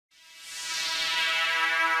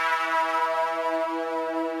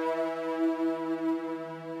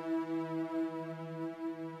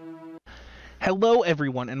Hello,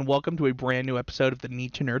 everyone, and welcome to a brand new episode of the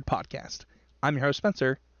Need to Nerd podcast. I'm your host,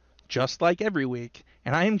 Spencer, just like every week,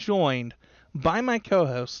 and I am joined by my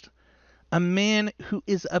co-host, a man who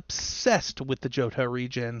is obsessed with the Johto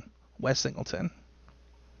region, Wes Singleton.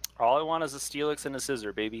 All I want is a Steelix and a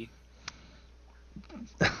Scizor, baby.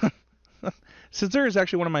 Scizor is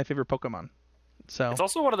actually one of my favorite Pokemon. So it's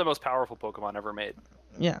also one of the most powerful Pokemon ever made.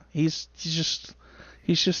 Yeah, he's just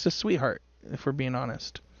a sweetheart, if we're being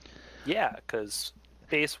honest. Yeah, because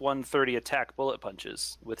base 130 attack bullet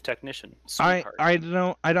punches with Technician. Sweetheart. I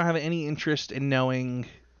don't have any interest in knowing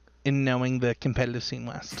the competitive scene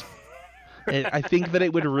West. I think that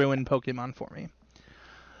it would ruin Pokemon for me.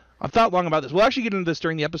 I've thought long about this. We'll actually get into this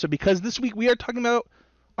during the episode because this week we are talking about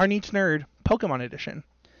our Need to Nerd Pokemon edition.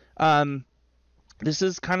 This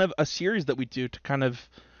is kind of a series that we do to kind of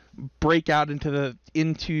break out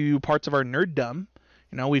into parts of our nerddom.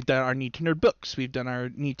 You know, we've done our Need to Nerd books, we've done our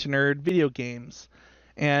Need to Nerd video games,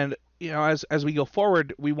 and you know, as we go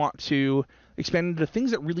forward, we want to expand into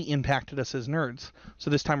things that really impacted us as nerds. So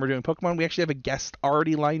this time we're doing Pokemon. We actually have a guest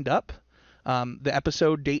already lined up. The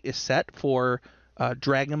episode date is set for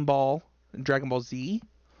Dragon Ball Z.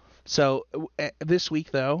 So this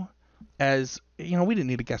week, though, as you know, we didn't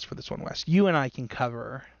need a guest for this one, Wes. You and I can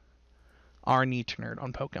cover our Need to Nerd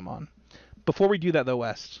on Pokemon. Before we do that, though,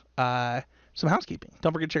 Wes, some housekeeping.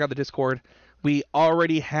 Don't forget to check out the Discord. We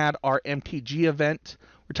already had our MTG event.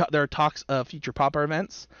 There are talks of future Popper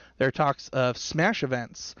events. There are talks of Smash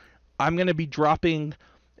events. I'm going to be dropping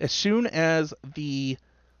as soon as the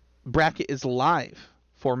bracket is live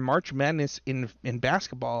for March Madness in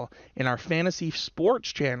basketball in our Fantasy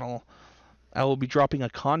Sports channel. I will be dropping a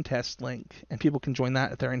contest link, and people can join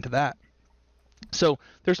that if they're into that. So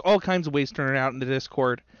there's all kinds of ways to turn it out in the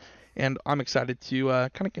Discord, and I'm excited to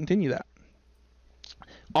kind of continue that.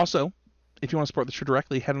 Also, if you want to support the show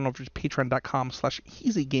directly, head on over to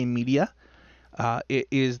patreon.com/EasyGameMedia. It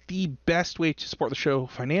is the best way to support the show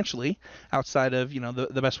financially, outside of, you know,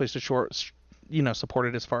 the best ways to support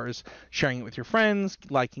it as far as sharing it with your friends,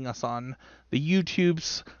 liking us on the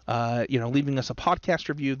YouTubes, leaving us a podcast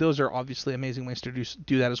review. Those are obviously amazing ways to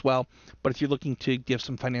do that as well. But if you're looking to give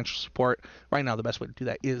some financial support, right now the best way to do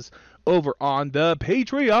that is over on the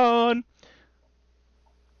Patreon.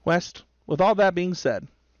 West, with all that being said,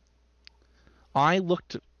 I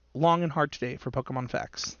looked long and hard today for Pokemon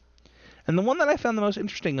facts. And the one that I found the most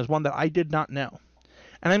interesting is one that I did not know.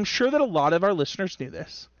 And I'm sure that a lot of our listeners knew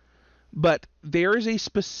this. But there is a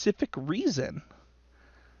specific reason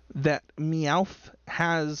that Meowth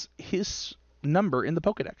has his number in the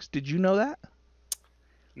Pokedex. Did you know that?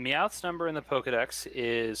 Meowth's number in the Pokedex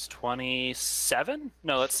is 27?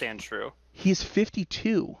 No, that's Sandshrew. He's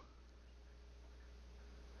 52.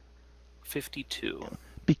 52.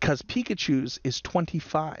 Because Pikachu's is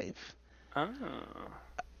 25. Oh.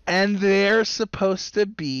 And they're supposed to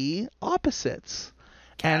be opposites.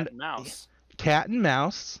 Cat and mouse. Cat and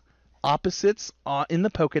mouse. Opposites in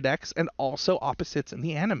the Pokedex and also opposites in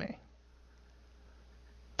the anime.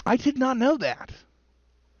 I did not know that.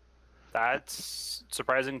 That's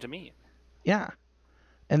surprising to me. Yeah.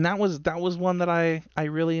 And that was one that I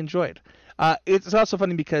really enjoyed. It's also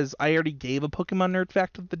funny because I already gave a Pokemon Nerd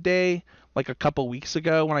Fact of the Day like a couple weeks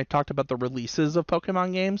ago when I talked about the releases of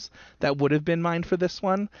Pokemon games that would have been mine for this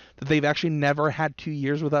one, that they've actually never had 2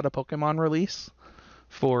 years without a Pokemon release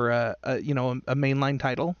for a mainline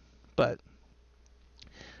title. But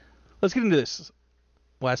let's get into this,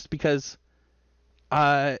 Wes, because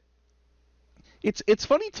it's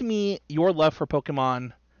funny to me your love for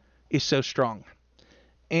Pokemon is so strong.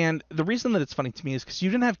 And the reason that it's funny to me is because you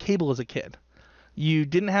didn't have cable as a kid. You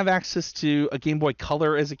didn't have access to a Game Boy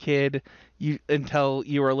Color as a kid until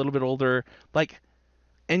you were a little bit older.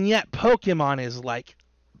 And yet Pokemon is like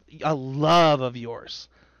a love of yours.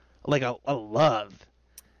 Like a love.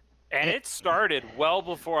 And it started well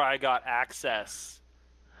before I got access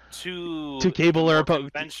to cable or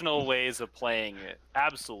conventional ways of playing it.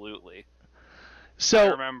 Absolutely. So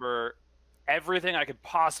I remember everything I could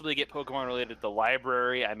possibly get Pokemon related at the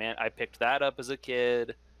library. I picked that up as a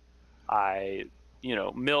kid. I,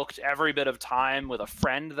 milked every bit of time with a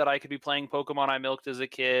friend that I could be playing Pokemon I milked as a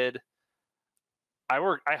kid.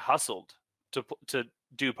 I hustled to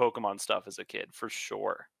do Pokemon stuff as a kid, for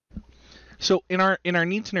sure. So in our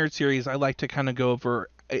Need to Nerd series, I like to kind of go over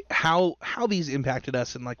how these impacted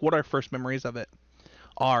us and like what our first memories of it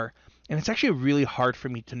are. And it's actually really hard for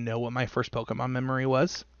me to know what my first Pokemon memory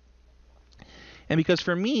was. And because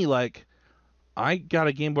for me, like, I got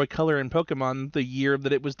a Game Boy Color in Pokemon the year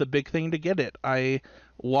that it was the big thing to get it. I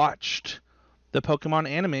watched the Pokemon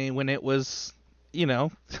anime when it was,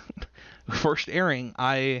 first airing.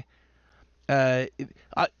 I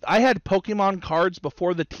I had Pokemon cards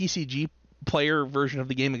before the TCG player version of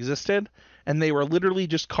the game existed, and they were literally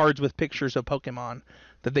just cards with pictures of Pokemon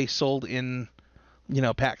that they sold in,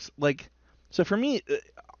 packs. Like, so for me,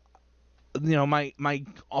 my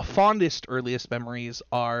fondest earliest memories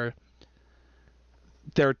are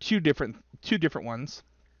there are two different ones.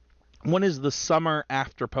 One is the summer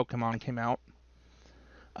after Pokemon came out.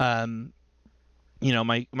 My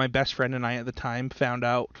best friend and I at the time found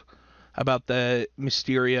out about the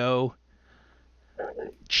Mysterio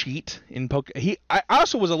cheat in I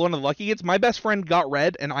also was one of the lucky kids. My best friend got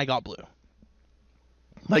red and I got blue,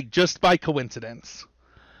 like just by coincidence.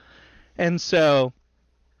 And so,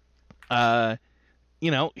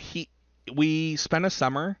 we spent a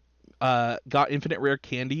summer, got infinite rare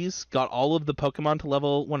candies, got all of the Pokemon to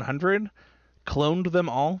level 100, cloned them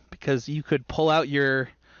all because you could pull out your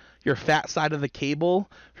fat side of the cable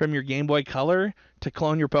from your Game Boy Color to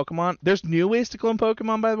clone your Pokemon. There's new ways to clone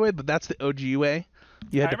Pokemon, by the way, but that's the OG way.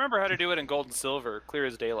 I remember how to do it in Gold and Silver, clear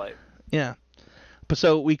as daylight. Yeah, but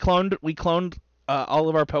so we cloned all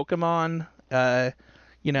of our Pokemon.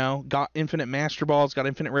 Got infinite Master Balls, got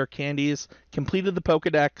infinite rare candies, completed the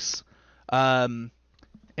Pokedex, and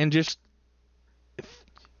just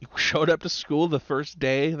showed up to school the first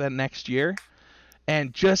day the next year,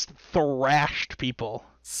 and just thrashed people.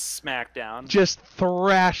 Smackdown. Just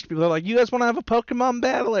thrashed people. They're like, "You guys want to have a Pokemon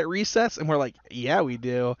battle at recess?" And we're like, "Yeah, we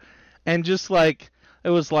do." And just like it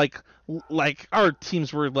was like our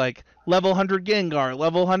teams were like level 100 Gengar,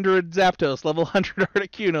 level 100 Zapdos, level 100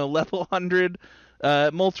 Articuno, level 100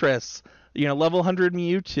 Moltres, level 100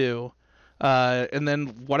 Mewtwo, and then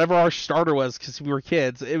whatever our starter was because we were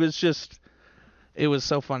kids. It was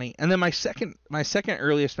so funny. And then my second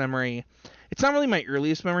earliest memory, it's not really my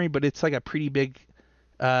earliest memory, but it's like a pretty big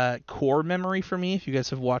core memory for me. If you guys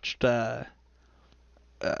have watched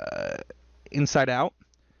Inside Out,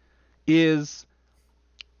 is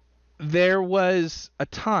there was a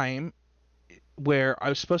time where I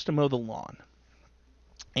was supposed to mow the lawn,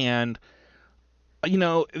 and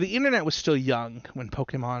the internet was still young when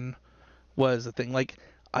Pokemon was a thing. Like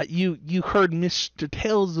you heard Mr.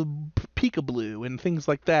 Tales of Peekaboo and things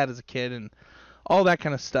like that as a kid and all that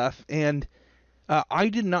kind of stuff. And we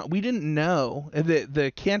didn't know that the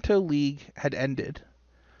Kanto League had ended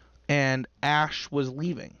and Ash was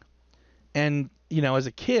leaving. And as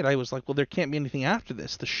a kid, I was like, well, there can't be anything after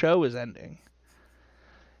this. The show is ending.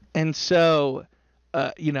 And so,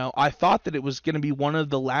 I thought that it was going to be one of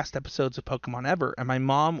the last episodes of Pokemon ever. And my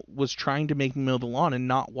mom was trying to make me mow the lawn and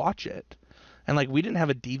not watch it. And, we didn't have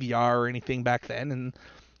a DVR or anything back then. And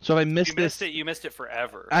so if I missed this... You missed it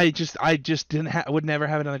forever. I just would never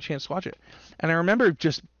have another chance to watch it. And I remember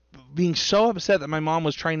just being so upset that my mom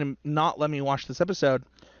was trying to not let me watch this episode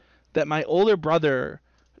that my older brother,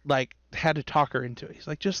 had to talk her into it. He's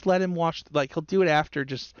like, just let him watch, he'll do it after,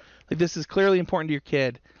 just, this is clearly important to your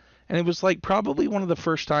kid. And it was, probably one of the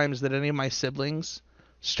first times that any of my siblings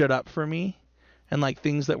stood up for me and,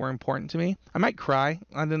 things that were important to me. I might cry.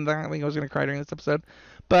 I didn't think I was going to cry during this episode.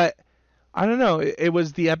 But, I don't know. It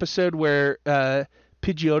was the episode where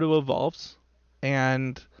Pidgeotto evolves.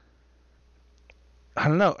 And, I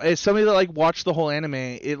don't know. As somebody that, watched the whole anime,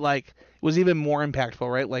 it, was even more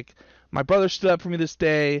impactful, right? My brother stood up for me this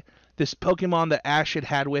day. This Pokemon that Ash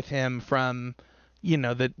had with him from,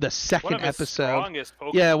 the second episode.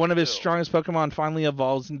 Yeah, one of his strongest Pokemon finally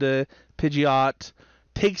evolves into Pidgeot,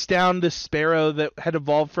 takes down this Sparrow that had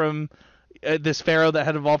evolved from the Sparrow that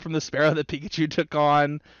Pikachu took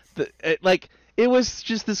on. It was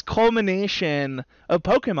just this culmination of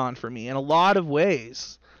Pokemon for me in a lot of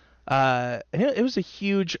ways. And it is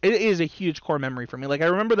a huge core memory for me. I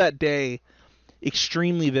remember that day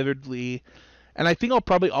extremely vividly. And I think I'll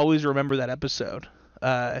probably always remember that episode.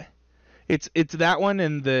 It's that one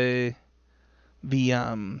and the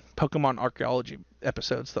Pokemon archaeology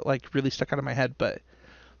episodes that really stuck out of my head. But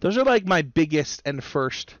those are my biggest and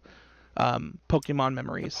first Pokemon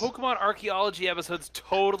memories. The Pokemon archaeology episodes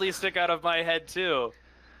totally stick out of my head too.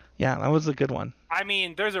 Yeah, that was a good one. I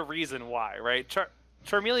mean, there's a reason why, right?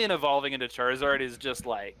 Charmeleon evolving into Charizard is just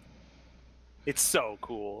it's so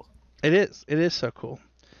cool. It is so cool.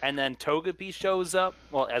 And then Togepi shows up,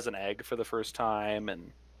 as an egg for the first time,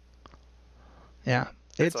 and yeah,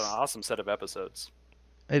 it's an awesome set of episodes.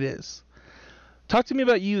 It is. Talk to me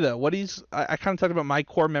about you though. I kind of talked about my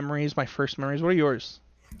core memories, my first memories. What are yours?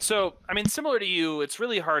 So, I mean, similar to you, it's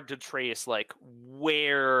really hard to trace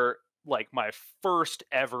where my first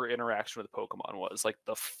ever interaction with Pokemon was,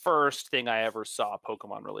 the first thing I ever saw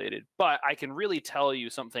Pokemon related. But I can really tell you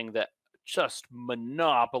something that just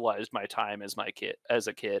monopolized my time as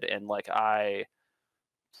a kid, and I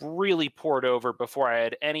really poured over before I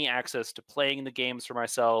had any access to playing the games for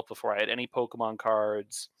myself, before I had any Pokemon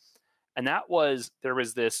cards. And there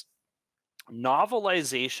was this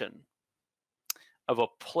novelization of a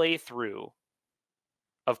playthrough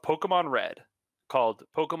of Pokemon Red called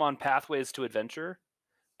Pokemon Pathways to Adventure.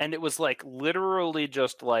 And it was like literally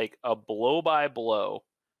just like a blow by blow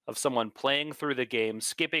of someone playing through the game,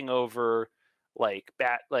 skipping over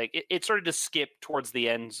it started to skip towards the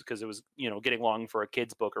end because it was, getting long for a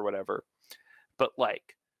kid's book or whatever. But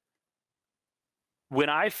like when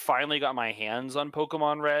I finally got my hands on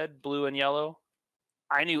Pokemon Red, Blue, and Yellow,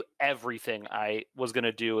 I knew everything I was going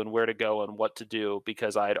to do and where to go and what to do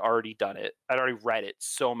because I had already done it. I'd already read it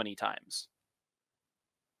so many times.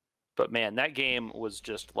 But man, that game was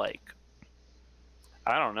just like,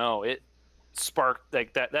 I don't know, it sparked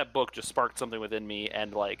like that book just sparked something within me.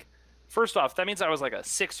 And like, first off, that means I was like a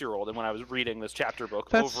 6-year-old and when I was reading this chapter book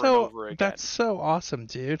and over again. That's so awesome,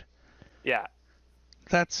 dude. Yeah.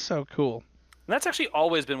 That's so cool. And that's actually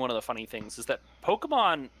always been one of the funny things is that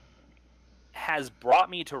Pokemon has brought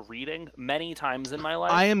me to reading many times in my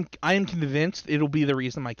life. I am convinced it'll be the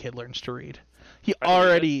reason my kid learns to read. He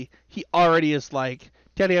already is like,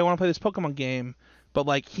 Daddy, I want to play this Pokemon game, but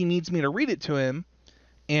like he needs me to read it to him,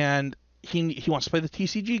 and he wants to play the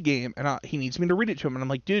TCG game, and he needs me to read it to him. And I'm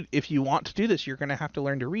like, dude, if you want to do this, you're going to have to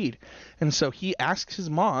learn to read. And so he asks his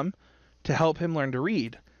mom to help him learn to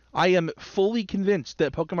read. I am fully convinced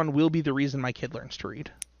that Pokemon will be the reason my kid learns to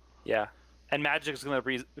read. Yeah. And Magic is going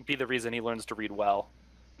to be the reason he learns to read well.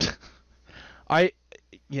 I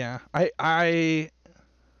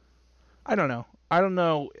don't know. I don't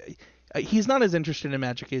know. He's not as interested in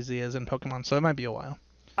Magic as he is in Pokemon, so it might be a while.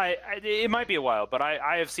 It might be a while, but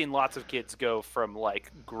I have seen lots of kids go from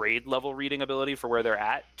like grade level reading ability for where they're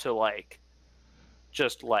at to like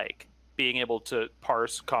just like being able to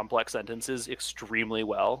parse complex sentences extremely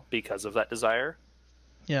well because of that desire.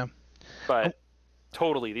 Yeah. But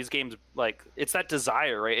totally, these games, like, it's that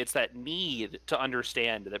desire, right? It's that need to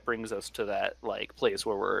understand that brings us to that like place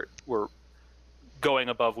where we're going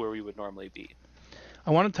above where we would normally be. I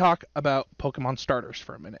want to talk about Pokemon starters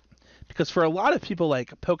for a minute. Because for a lot of people,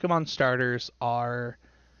 like, Pokemon starters are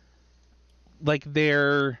like they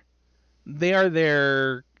are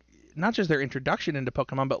their not just their introduction into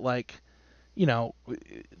Pokemon, but like,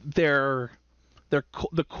 they're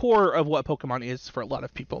the core of what Pokemon is for a lot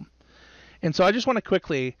of people. And so I just want to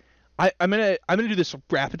quickly, I'm gonna do this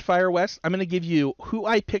rapid fire, Wes. I'm gonna give you who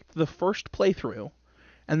I picked the first playthrough,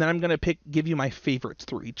 and then I'm gonna give you my favorites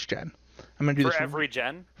through each gen. I'm gonna do this for every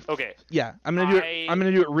gen. Okay. Yeah, I'm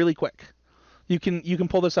gonna do it really quick. You can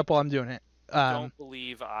pull this up while I'm doing it. I don't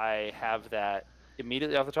believe I have that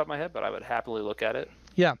immediately off the top of my head, but I would happily look at it.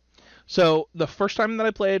 Yeah. So the first time that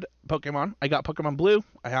I played Pokemon, I got Pokemon Blue.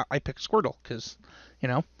 I picked Squirtle because,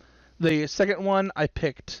 The second one I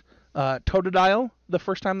picked Totodile the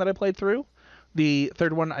first time that I played through. The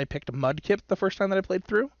third one I picked Mudkip the first time that I played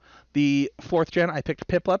through. The fourth gen I picked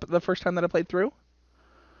Piplup the first time that I played through.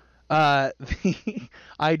 I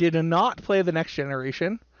did not play the next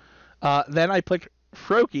generation. Then I picked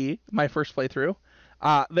Froakie my first playthrough.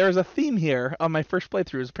 There's a theme here on my first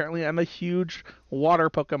playthroughs. Apparently, I'm a huge water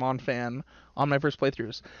Pokemon fan on my first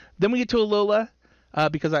playthroughs. Then we get to Alola,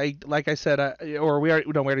 because like I said, we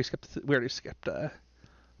already skipped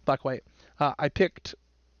Black White. I picked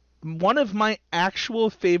one of my actual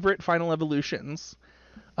favorite final evolutions.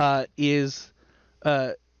 Is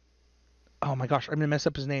oh my gosh, I'm gonna mess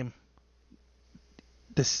up his name.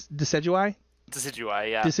 Decidueye.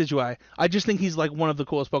 Decidueye, yeah. Decidueye. I just think he's like one of the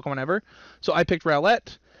coolest Pokemon ever. So I picked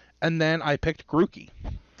Rowlet, and then I picked Grookey.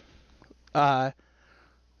 But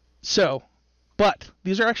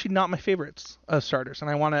these are actually not my favorites of starters, and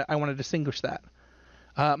I want to distinguish that.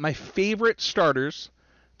 My favorite starters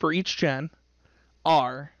for each gen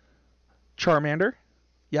are Charmander.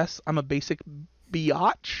 Yes, I'm a basic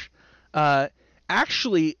biatch.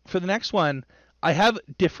 Actually, for the next one, I have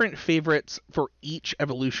different favorites for each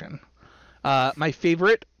evolution. My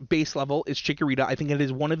favorite base level is Chikorita. I think it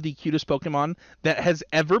is one of the cutest Pokemon that has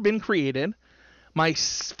ever been created. My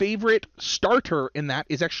favorite starter in that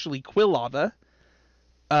is actually Quilava.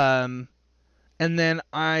 And then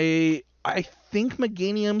I think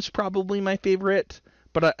Meganium's probably my favorite,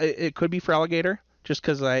 but it could be for Alligator, just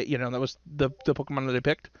because that was the Pokemon that I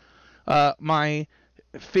picked. My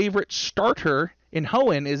favorite starter in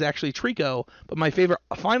Hoenn is actually Trico, but my favorite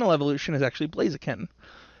final evolution is actually Blaziken.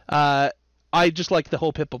 I just like the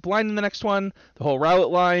whole Piplup line in the next one, the whole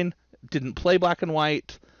Rowlet line. Didn't play Black and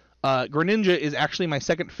White. Greninja is actually my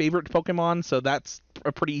second favorite Pokemon, so that's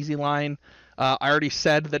a pretty easy line. I already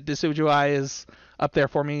said that Decidueye is up there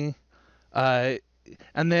for me.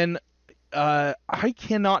 and then I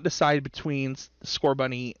cannot decide between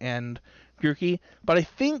Scorbunny and Grookey, but I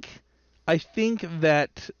think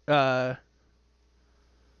that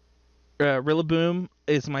Rillaboom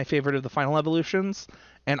is my favorite of the final evolutions,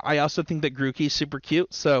 and I also think that Grookey's super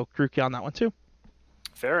cute, so Grookey on that one too.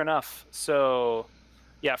 Fair enough. So,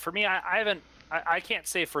 yeah, for me, I haven't, I can't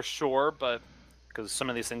say for sure, but because some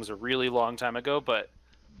of these things are really long time ago, but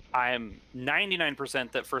I'm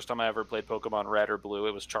 99% that first time I ever played Pokemon Red or Blue,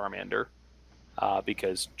 it was Charmander,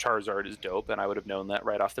 because Charizard is dope, and I would have known that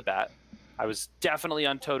right off the bat. I was definitely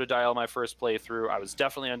on Totodile my first playthrough. I was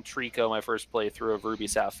definitely on Trico my first playthrough of Ruby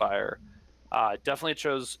Sapphire. Definitely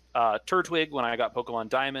chose Turtwig when I got Pokemon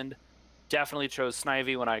Diamond. Definitely chose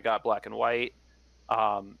Snivy when I got Black and White.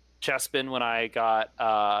 Chespin when I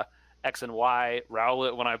got X and Y.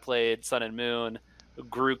 Rowlet when I played Sun and Moon.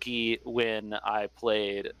 Grookey when I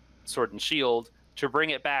played Sword and Shield. To bring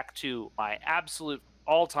it back to my absolute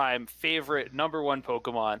all-time favorite #1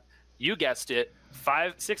 Pokemon, you guessed it,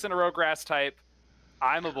 6 in a row grass type.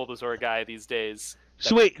 I'm a Bulbasaur guy these days.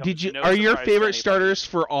 So wait, are your favorite starters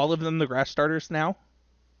for all of them the grass starters now?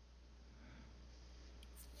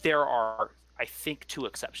 There are, I think, 2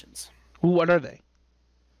 exceptions. What are they?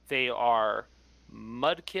 They are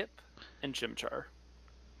Mudkip and Chimchar.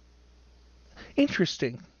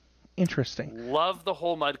 Interesting. Love the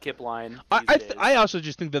whole Mudkip line. I also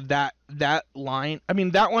just think that line. I mean,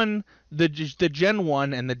 that one, the Gen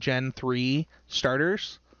 1 and the Gen 3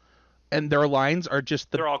 starters, and their lines are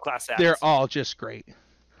just they're all class acts. They're all just great.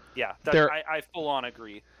 Yeah, I full on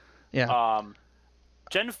agree. Yeah.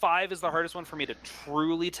 Gen 5 is the hardest one for me to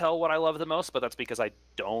truly tell what I love the most, but that's because I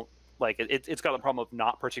don't like it. It's got the problem of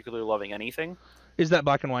not particularly loving anything. Is that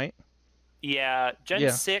Black and White? Yeah. Gen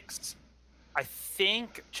 6. I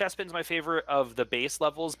think Chespin's my favorite of the base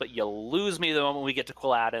levels, but you lose me the moment we get to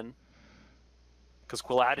Quilladin. Because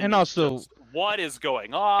Quilladin and also, just, what is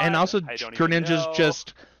going on? And also Greninja's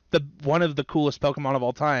just one of the coolest Pokemon of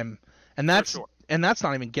all time. And that's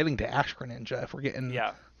not even getting to Ash Greninja if we're getting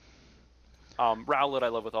Rowlet I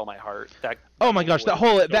love with all my heart. Oh my gosh, that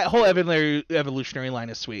whole evolutionary line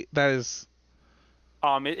is sweet. That is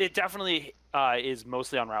it definitely is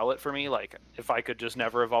mostly on Rowlet for me. Like, if I could just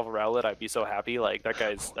never evolve a Rowlet, I'd be so happy. Like, that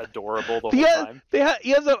guy's adorable the whole time.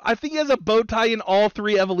 I think he has a bow tie in all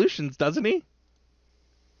 3 evolutions, doesn't he?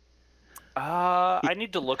 I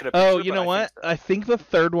need to look at a picture. Oh, you know what? I think the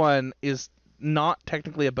 3rd one is not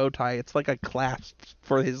technically a bow tie. It's like a clasp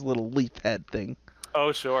for his little leaf head thing.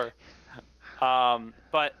 Oh, sure.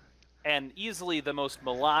 And easily the most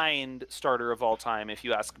maligned starter of all time, if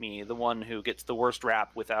you ask me, the one who gets the worst rap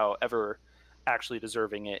without ever actually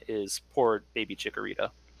deserving it, is poor baby Chikorita.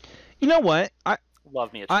 You know what?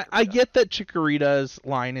 Love me a Chikorita. I get that Chikorita's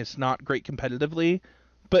line is not great competitively,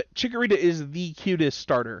 but Chikorita is the cutest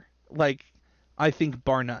starter. Like, I think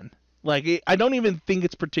bar none. Like, I don't even think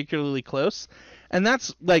it's particularly close, and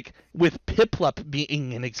that's like with Piplup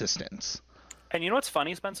being in existence. And you know what's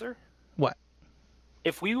funny, Spencer? What?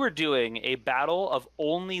 If we were doing a battle of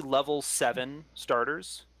only level 7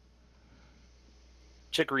 starters,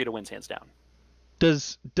 Chikorita wins hands down.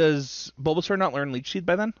 Does Bulbasaur not learn Leech Seed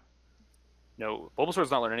by then? No, Bulbasaur's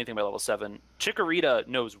not learned anything by level 7. Chikorita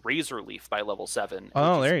knows Razor Leaf by level 7.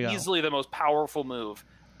 Oh, there you go. Easily the most powerful move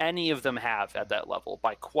any of them have at that level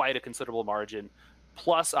by quite a considerable margin,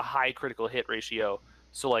 plus a high critical hit ratio.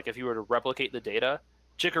 So, like, if you were to replicate the data,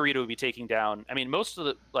 Chikorita would be taking down... I mean, most of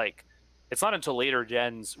the, like... It's not until later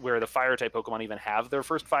gens where the Fire-type Pokemon even have their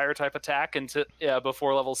first Fire-type attack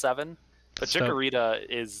before level 7. But Chikorita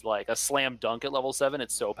is like a slam dunk at level 7.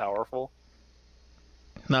 It's so powerful.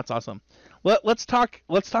 That's awesome. Let's talk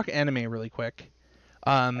anime really quick.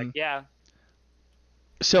 Yeah.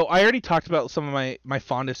 So I already talked about some of my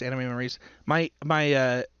fondest anime memories. I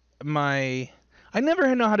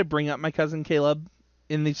never know how to bring up my cousin Caleb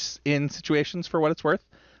in situations for what it's worth.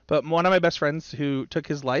 But one of my best friends who took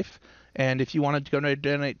his life, and if you wanted to go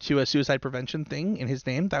donate to a suicide prevention thing in his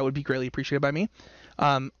name, that would be greatly appreciated by me.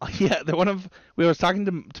 We was talking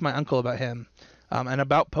to my uncle about him, and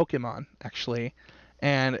about Pokemon actually.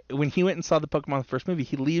 And when he went and saw the Pokemon the first movie,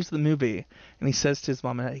 he leaves the movie and he says to his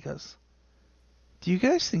mom and dad, he goes, "Do you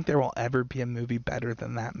guys think there will ever be a movie better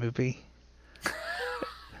than that movie?"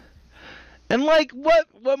 And like,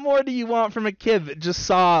 what more do you want from a kid that just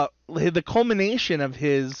saw the culmination of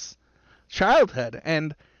his childhood?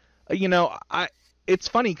 And it's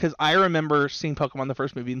funny because I remember seeing Pokemon the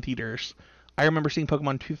first movie in theaters. I remember seeing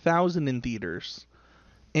Pokemon 2000 in theaters,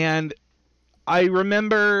 and I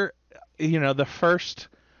remember the first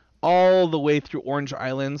all the way through Orange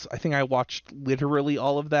Islands. I think I watched literally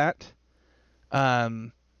all of that.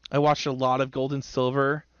 I watched a lot of Gold and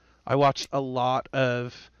Silver. I watched a lot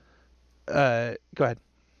of. Go ahead.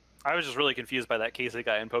 I was just really confused by that Casey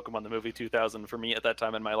guy in Pokemon the Movie 2000 for me at that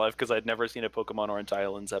time in my life because I'd never seen a Pokemon Orange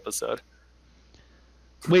Islands episode.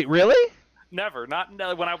 Wait, really? Never. Not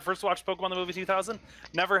when I first watched Pokemon the Movie 2000.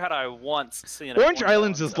 Never had I once seen Orange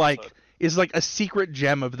Islands is like a secret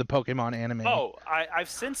gem of the Pokemon anime. Oh, I've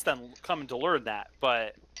since then come to learn that,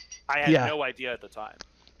 but I had no idea at the time.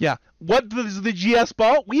 Yeah. What is the GS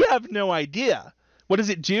Ball? We have no idea. What does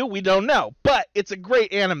it do? We don't know. But it's a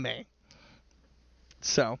great anime.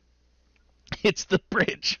 So, it's the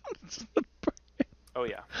bridge. Oh,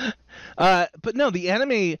 yeah. But no, the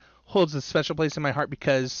anime holds a special place in my heart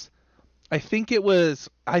because I think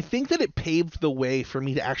that it paved the way for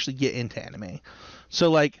me to actually get into anime. So,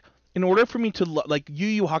 like, in order for me to, like, Yu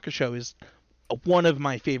Yu Hakusho is one of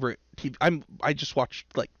my favorite TV. I just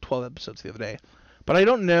watched, like, 12 episodes the other day. But I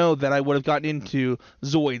don't know that I would have gotten into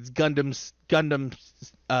Zoids, Gundams,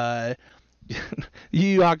 Yu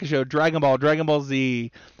Yu Hakusho, Dragon Ball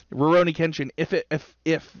Z, Rurouni Kenshin.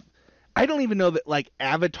 If I don't even know that, like,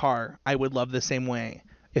 Avatar I would love the same way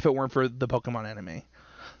if it weren't for the Pokemon anime.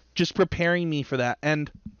 Just preparing me for that.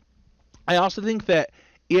 And I also think that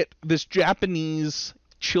this Japanese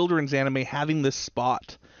children's anime having this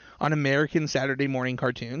spot on American Saturday morning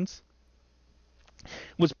cartoons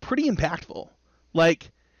was pretty impactful.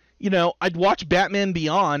 Like, you know, I'd watch Batman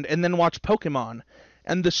Beyond and then watch Pokemon,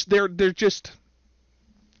 and they're just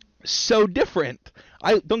so different.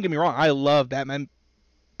 Don't get me wrong, I love Batman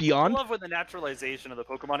Beyond. I love when the naturalization of the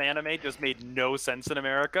Pokemon anime just made no sense in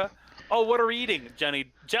America. Oh, what are we eating,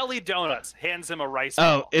 Jenny? Jelly donuts. Hands him a rice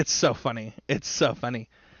ball. Oh, it's so funny. It's so funny.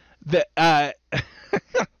 There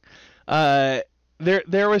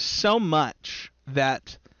was so much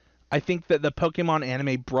that I think that the Pokemon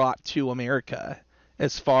anime brought to America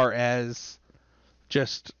as far as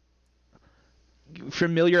just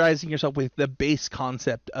familiarizing yourself with the base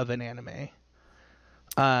concept of an anime.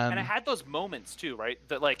 And it had those moments too, right?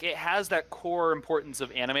 That, like, it has that core importance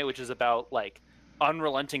of anime, which is about, like,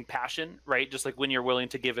 unrelenting passion, right? Just like when you're willing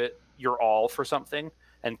to give it your all for something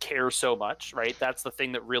and care so much, right? That's the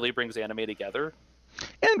thing that really brings anime together.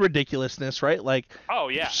 And ridiculousness, right? Like, oh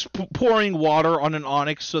yeah, pouring water on an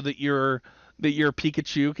Onix so that your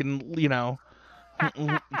Pikachu can, you know,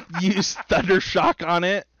 use Thunder Shock on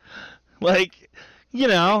it. Like, you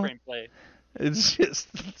know, it's just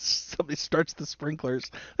somebody starts the sprinklers.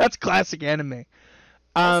 That's classic anime.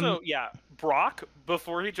 Also, yeah, Brock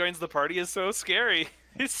before he joins the party is so scary.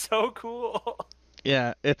 He's so cool.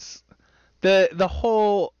 Yeah, it's the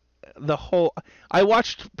whole. I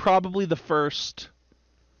watched probably the first.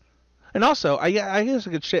 And also, I guess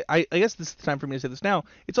I guess this is the time for me to say this now.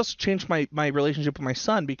 It's also changed my relationship with my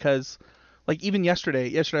son because, like, even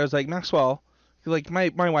yesterday I was like, Maxwell, like, my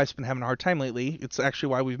wife's been having a hard time lately. It's actually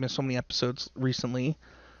why we've missed so many episodes recently.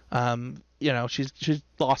 You know, she's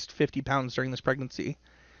lost 50 pounds during this pregnancy,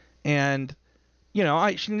 and, you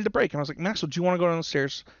know, she needed a break. And I was like, Maxwell, do you want to go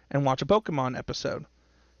downstairs and watch a Pokemon episode?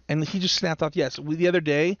 And he just snapped off yes. The other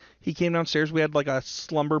day, he came downstairs. We had, like, a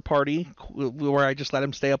slumber party where I just let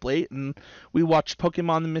him stay up late, and we watched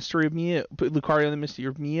Pokemon: The Mystery of Mew, Lucario: The Mystery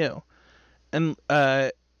of Mew. And,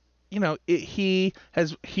 you know, he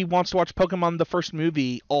wants to watch Pokemon the first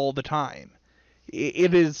movie all the time.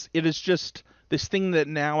 It is just this thing that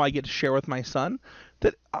now I get to share with my son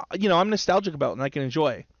that, you know, I'm nostalgic about and I can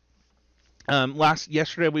enjoy.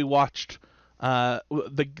 Yesterday we watched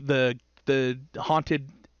the haunted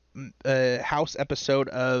house episode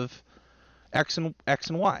of X and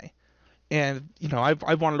Y, and, you know,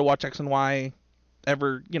 I've wanted to watch X and Y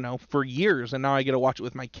for years, and now I get to watch it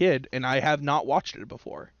with my kid, and I have not watched it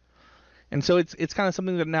before, and so it's kind of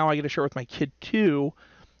something that now I get to share with my kid too,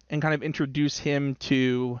 and kind of introduce him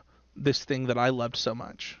to this thing that I loved so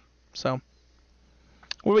much. So,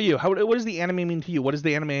 what about you? What does the anime mean to you? What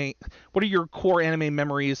are your core anime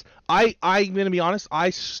memories? I'm gonna be honest,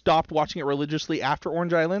 I stopped watching it religiously after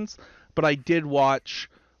Orange Islands, but I did watch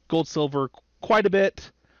Gold Silver quite a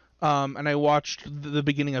bit, and I watched the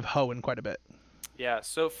beginning of Hoenn quite a bit. Yeah,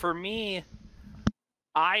 so for me,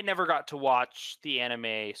 I never got to watch the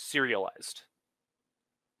anime serialized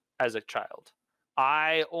as a child.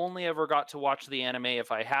 I only ever got to watch the anime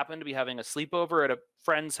if I happened to be having a sleepover at a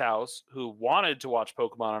friend's house who wanted to watch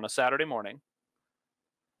Pokemon on a Saturday morning,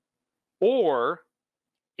 or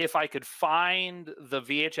if I could find the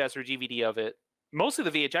VHS or DVD of it, mostly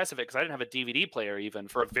the VHS of it, because I didn't have a DVD player even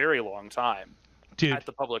for a very long time. Dude, at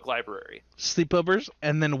the public library. Sleepovers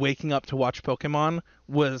and then waking up to watch Pokemon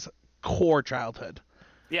was core childhood.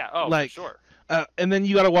 Yeah. Oh, Like, for sure. and then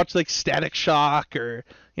you got to watch like Static Shock or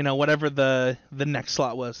whatever the next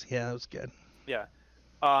slot was. Yeah, that was good. Yeah.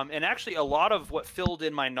 And actually, a lot of what filled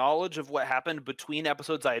in my knowledge of what happened between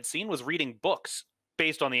episodes I had seen was reading books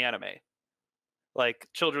based on the anime. Like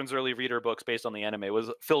children's early reader books based on the anime was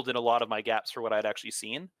filled in a lot of my gaps for what I'd actually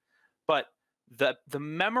seen. But the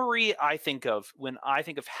memory I think of when I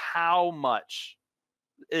think of how much,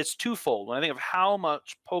 it's twofold. When I think of how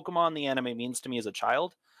much Pokemon the anime means to me as a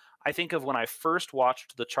child, I think of when I first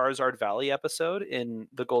watched the Charizard Valley episode in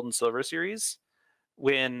the Gold and Silver series,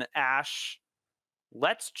 when Ash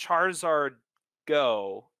lets Charizard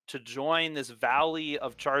go to join this valley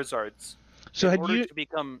of Charizards So in had order you? to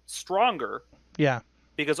become stronger, Yeah.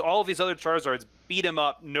 because all of these other Charizards beat him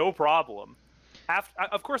up no problem.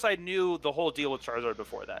 Of course, I knew the whole deal with Charizard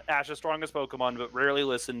before that. Ash's strongest Pokemon, but rarely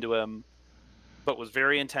listened to him, but was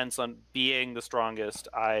very intense on being the strongest.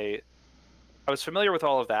 I was familiar with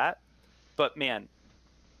all of that, but man,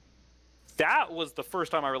 that was the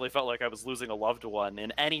first time I really felt like I was losing a loved one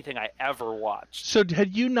in anything I ever watched. So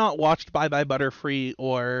had you not watched Bye Bye Butterfree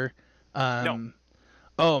or? No.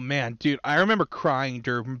 Oh man, dude, I remember crying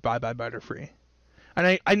during Bye Bye Butterfree.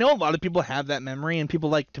 And I know a lot of people have that memory, and people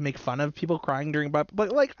like to make fun of people crying during Bye. But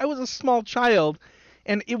like, I was a small child,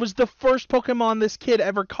 and it was the first Pokemon this kid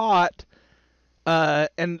ever caught.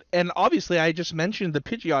 And obviously I just mentioned the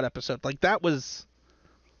Pidgeot episode. Like that was,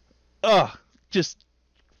 just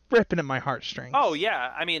ripping at my heartstrings. Oh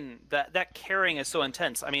yeah, I mean that caring is so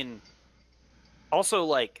intense. I mean, also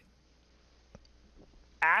like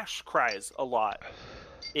Ash cries a lot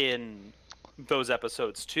in those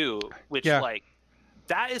episodes too, which like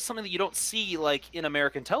that is something that you don't see like in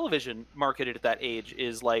American television marketed at that age.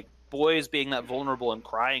 Is like boys being that vulnerable and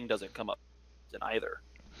crying doesn't come up in either.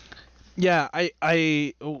 Yeah,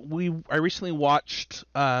 I recently watched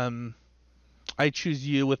I Choose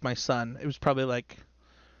You with my son. It was probably like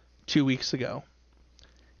 2 weeks ago.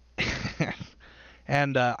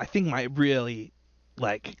 And I think my really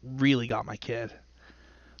got my kid.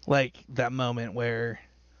 Like that moment where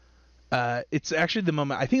it's actually the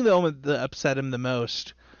moment that upset him the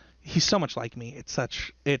most. He's so much like me.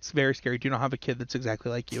 It's very scary. Do not have a kid that's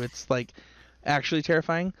exactly like you. It's like actually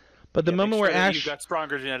terrifying. But the moment where Ash, you've got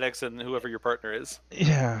stronger genetics than whoever your partner is.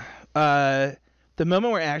 Yeah. The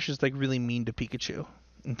moment where Ash is like really mean to Pikachu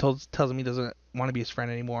and tells him he doesn't want to be his friend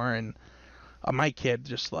anymore, and my kid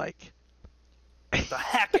just like, the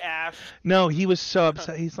heck, Ash. No, he was so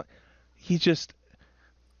upset. He just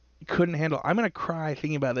couldn't handle. I'm gonna cry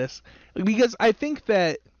thinking about this because I think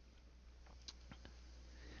that.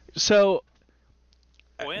 So.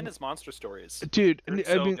 Boy, and his monster stories, dude.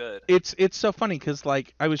 Good. It's so funny because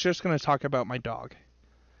like I was just gonna talk about my dog,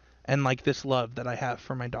 and like this love that I have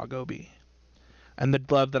for my dog Obi, and the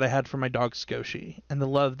love that I had for my dog Skoshi, and the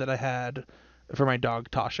love that I had for my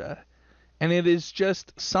dog Tasha, and it is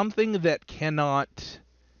just something that cannot.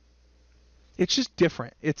 It's just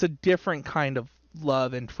different. It's a different kind of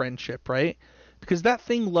love and friendship, right? Because that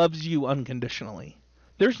thing loves you unconditionally.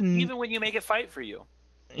 Even when you make it fight for you.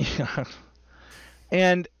 Yeah.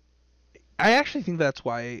 And I actually think that's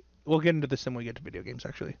why we'll get into this when we get to video games,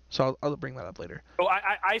 actually. So I'll bring that up later. Oh,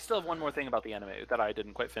 I still have one more thing about the anime that I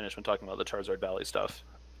didn't quite finish when talking about the Charizard Valley stuff.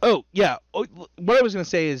 Oh, yeah. What I was going to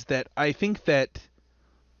say is that I think that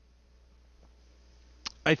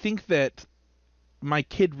my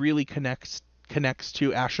kid really connects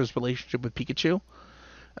to Ash's relationship with Pikachu,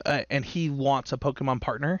 and he wants a Pokemon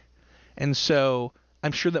partner. And so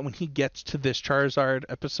I'm sure that when he gets to this Charizard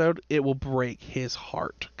episode, it will break his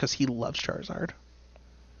heart because he loves Charizard.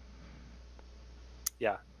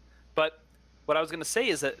 Yeah. But what I was going to say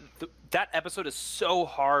is that that episode is so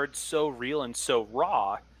hard, so real, and so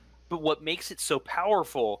raw. But what makes it so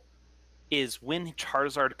powerful is when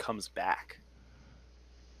Charizard comes back.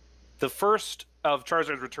 The first of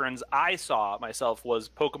Charizard's returns I saw myself was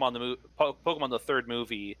Pokemon the third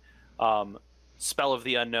movie, Spell of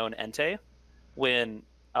the Unknown Entei, when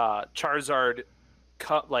Charizard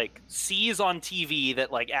sees on TV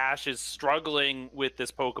that like Ash is struggling with this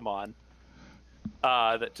Pokemon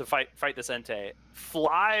to fight this Entei,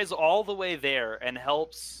 flies all the way there and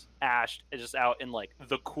helps Ash just out in like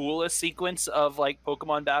the coolest sequence of like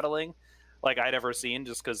Pokemon battling like I'd ever seen,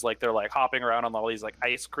 just because like they're like hopping around on all these like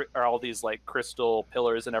all these like crystal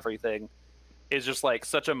pillars and everything is just like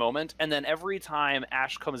such a moment. And then every time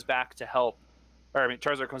Ash comes back to help, or I mean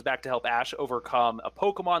Charizard comes back to help Ash overcome a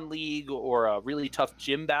Pokemon League or a really tough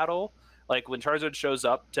gym battle, like when Charizard shows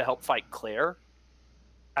up to help fight Claire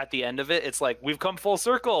at the end of it, it's like we've come full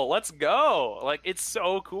circle, let's go. Like it's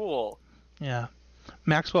so cool. Yeah,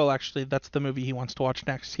 Maxwell actually, that's the movie he wants to watch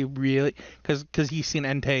next. He really, because he's seen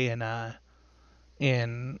Entei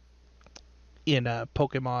in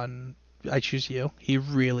Pokemon I Choose You. He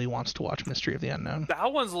really wants to watch Mystery of the Unknown.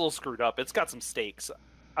 That one's a little screwed up. It's got some stakes.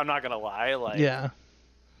 I'm not gonna lie. Like, Yeah.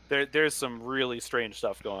 there's some really strange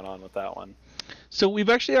stuff going on with that one. So we've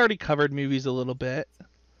actually already covered movies a little bit,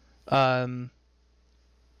 but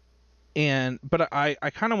I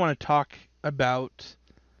kind of want to talk about.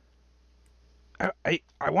 I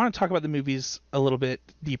want to talk about the movies a little bit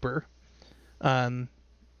deeper, because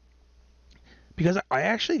I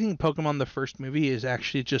actually think Pokemon the first movie is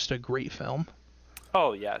actually just a great film.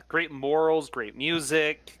 Oh yeah, great morals, great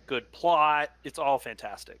music, good plot. It's all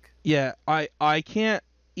fantastic. Yeah, I can't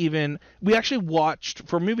even. We actually watched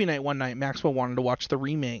for movie night one night. Maxwell wanted to watch the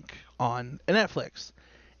remake on Netflix,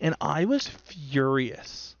 and I was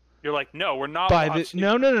furious. You're like, no, we're not By watching.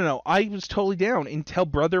 No. I was totally down until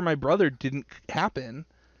My Brother didn't happen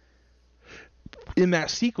in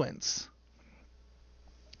that sequence.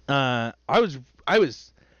 I was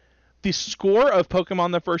the score of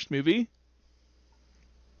Pokemon the first movie.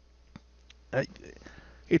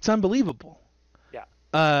 It's unbelievable. Yeah.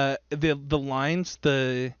 The lines,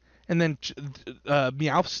 and then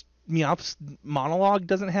Meowth's monologue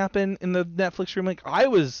doesn't happen in the Netflix remake. I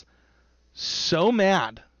was so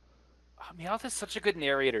mad. Meowth is such a good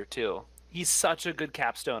narrator too. He's such a good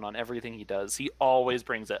capstone on everything he does. He always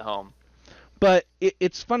brings it home. But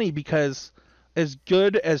it's funny because as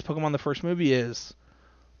good as Pokemon the first movie is,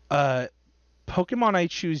 Pokemon I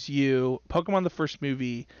Choose You, Pokemon the first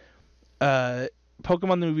movie, Pokemon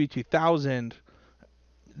the movie 2000,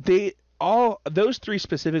 those three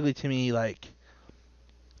specifically to me like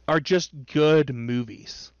are just good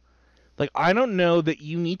movies. Like I don't know that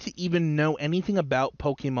you need to even know anything about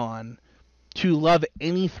Pokemon to love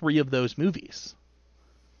any three of those movies.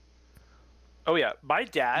 Oh yeah, my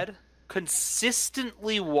dad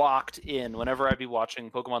consistently walked in whenever I'd be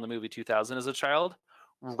watching Pokemon the movie 2000 as a child,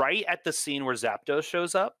 right at the scene where Zapdos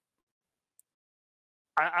shows up.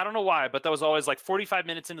 I don't know why, but that was always like 45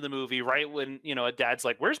 minutes into the movie, right when, a dad's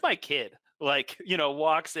like, where's my kid? Like,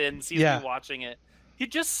 walks in, sees me watching it.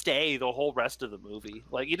 He'd just stay the whole rest of the movie.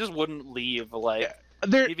 Like, he just wouldn't leave. Like,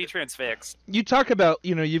 he'd be transfixed. You talk about,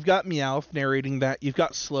 you've got Meowth narrating that. You've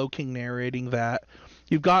got Slowking narrating that.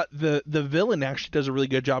 You've got the villain actually does a really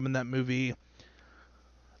good job in that movie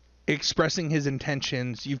expressing his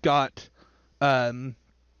intentions. You've got, I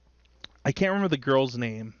can't remember the girl's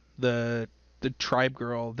name. The tribe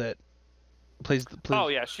girl that plays. Oh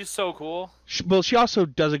yeah, she's so cool. She also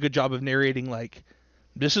does a good job of narrating like,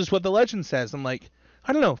 this is what the legend says. I'm like,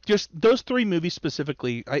 I don't know, just those three movies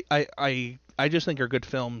specifically, I just think are good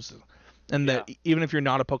films, and that even if you're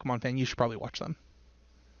not a Pokemon fan, you should probably watch them.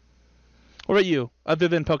 What about you? Other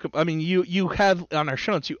than Pokemon, I mean, you have on our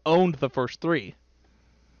show notes, you owned the first three.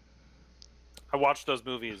 I watched those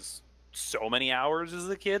movies so many hours as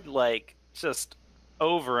a kid, like just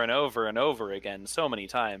over and over and over again, so many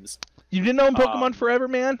times. You didn't own Pokemon Forever,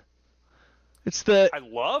 man? I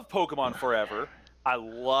love Pokemon Forever. I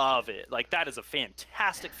love it. Like, that is a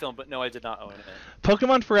fantastic film, but no, I did not own it.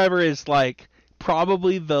 Pokemon Forever is like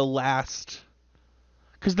probably the last,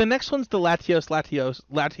 because the next one's the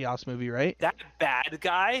Latios movie, right? That bad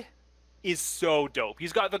guy is so dope.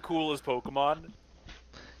 He's got the coolest Pokemon.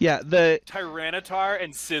 Yeah, the Tyranitar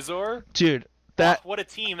and Scizor. Dude, what a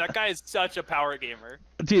team. That guy is such a power gamer.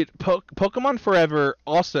 Dude, Pokemon Forever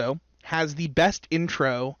also has the best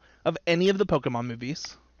intro of any of the Pokemon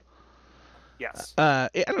movies. Yes. I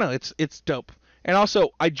don't know, it's dope. And also,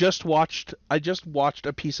 I just watched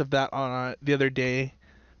a piece of that on the other day.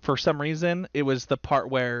 For some reason, it was the part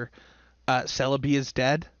where Celebi is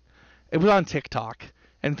dead. It was on TikTok,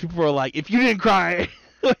 and people were like, "If you didn't cry,"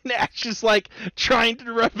 when Ash just like trying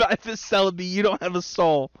to revive the Celebi, you don't have a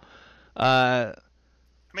soul. I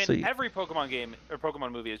mean, every Pokemon game or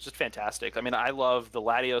Pokemon movie is just fantastic. I mean, I love the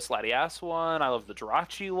Latias one. I love the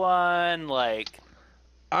Jirachi one. Like,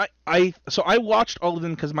 I watched all of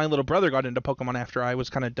them because my little brother got into Pokemon after I was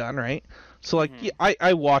kind of done, right? So like,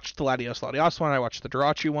 I watched the Latios one. I watched the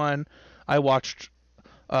Jirachi one. I watched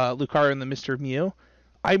Lucario and the Mr. Mew.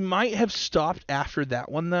 I might have stopped after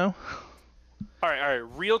that one though. All right.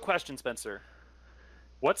 Real question, Spencer.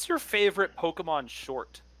 What's your favorite Pokemon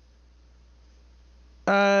short?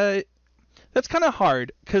 That's kind of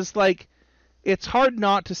hard because like, it's hard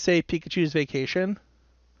not to say Pikachu's Vacation,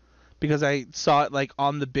 because I saw it like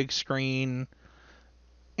on the big screen,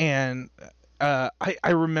 and I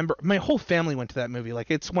remember my whole family went to that movie.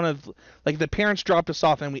 Like, it's one of like, the parents dropped us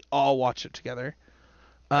off and we all watched it together.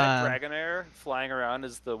 Dragonair flying around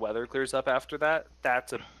as the weather clears up after that.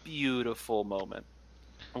 That's a beautiful moment.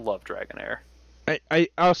 I love Dragonair. I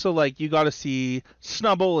also like you got to see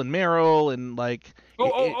Snubble and Meryl and like.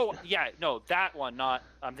 Yeah, no, that one. Not.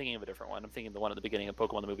 I'm thinking of a different one. I'm thinking the one at the beginning of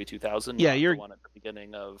Pokemon the movie 2000. Yeah, not you're. the one at the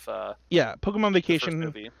beginning of Yeah, Pokemon the first Vacation.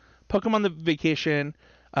 movie. Pokemon the Vacation.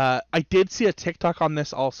 I did see a TikTok on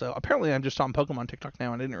this also. Apparently, I'm just on Pokemon TikTok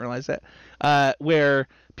now, and I didn't realize that. Where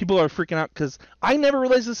people are freaking out because I never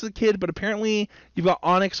realized this as a kid, but apparently you've got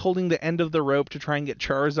Onyx holding the end of the rope to try and get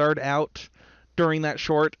Charizard out during that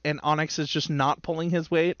short, and Onyx is just not pulling his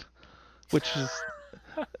weight, which is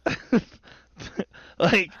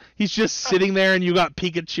like he's just sitting there, and you got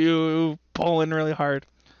Pikachu pulling really hard.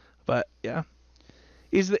 But yeah,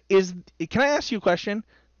 can I ask you a question?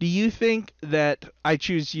 Do you think that I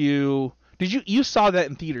Choose You? You saw that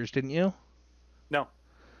in theaters, didn't you? No.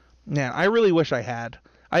 Yeah, I really wish I had.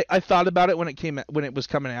 I thought about it when it was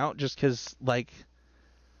coming out, just because like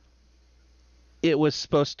it was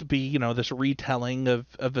supposed to be this retelling of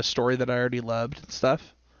a story that I already loved and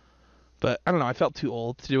stuff. But I don't know. I felt too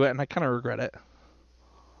old to do it, and I kind of regret it.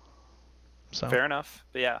 So fair enough.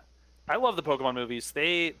 But yeah, I love the Pokemon movies.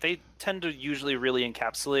 They tend to usually really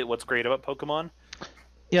encapsulate what's great about Pokemon.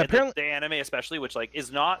 Yeah, and apparently the anime especially, which like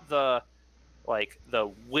is not the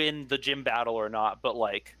win the gym battle or not, but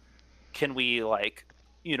like can we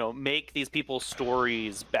make these people's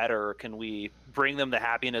stories better? Can we bring them the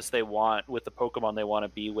happiness they want with the Pokemon they want to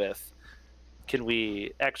be with? Can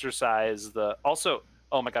we exercise also,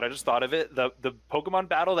 oh my god, I just thought of it, the Pokemon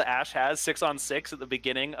battle that Ash has 6-on-6 at the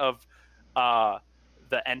beginning of the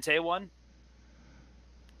Entei one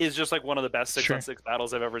is just like one of the best 6-on-6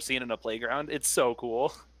 battles I've ever seen in a playground. It's so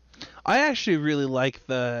cool. I actually really like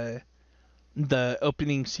the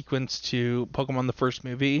opening sequence to Pokemon the first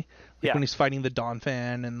movie, like when he's fighting the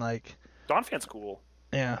Donphan and like. Donphan's cool.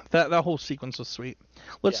 Yeah, that whole sequence was sweet.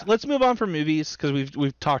 Let's move on from movies because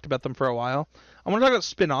we've talked about them for a while. I want to talk about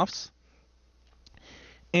spin-offs,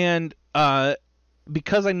 and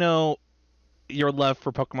because I know your love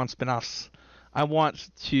for Pokemon spin-offs, I want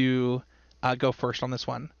to go first on this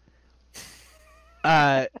one.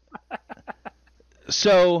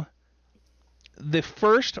 So the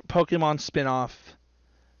first Pokemon spin-off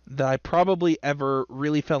that I probably ever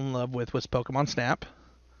really fell in love with was Pokemon Snap.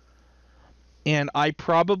 And I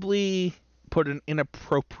probably put an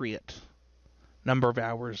inappropriate number of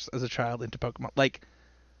hours as a child into Pokemon. Like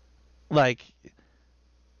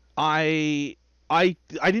I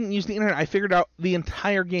didn't use the internet. I figured out the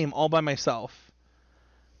entire game all by myself.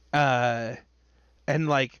 And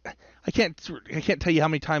like I can't tell you how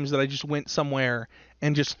many times that I just went somewhere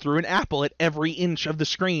and just threw an apple at every inch of the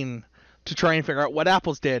screen to try and figure out what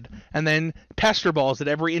apples did, and then pester balls at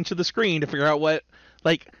every inch of the screen to figure out what.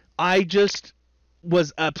 Like I just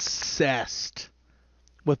was obsessed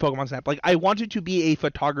with Pokemon Snap. Like I wanted to be a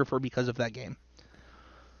photographer because of that game.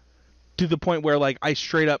 To the point where like I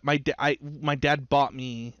straight up my dad bought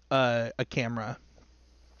me a camera.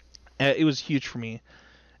 It was huge for me.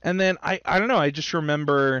 And then I don't know, I just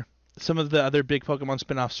remember some of the other big Pokemon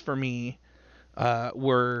spin-offs for me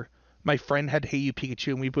were my friend had Hey You Pikachu,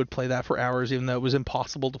 and we would play that for hours even though it was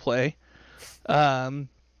impossible to play. And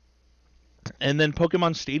then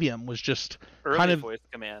Pokemon Stadium was just early kind of voice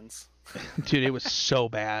commands. Dude, it was so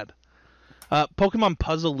bad. Pokemon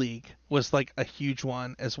Puzzle League was like a huge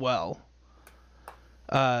one as well.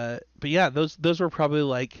 But yeah, those were probably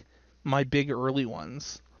like my big early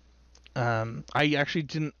ones. I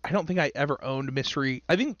don't think I ever owned Mystery.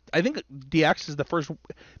 I think DX is the first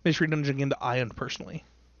Mystery Dungeon game that I owned personally.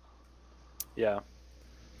 Yeah.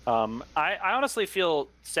 I honestly feel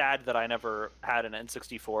sad that I never had an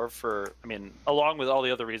N64 along with all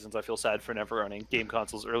the other reasons I feel sad for never owning game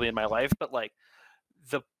consoles early in my life, but like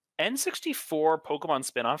the N64 Pokemon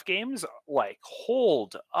spin-off games like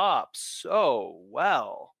hold up so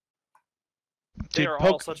well. They are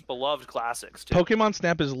all such beloved classics too. Pokemon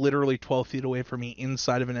Snap is literally 12 feet away from me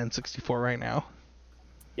inside of an N64 right now.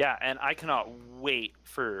 Yeah, and I cannot wait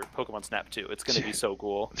for Pokemon Snap 2. It's going to be so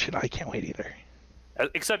cool. Shit, I can't wait either.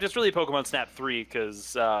 Except it's really Pokemon Snap 3 because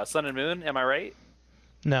Sun and Moon, am I right?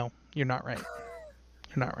 No, you're not right.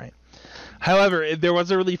 You're not right. However, there was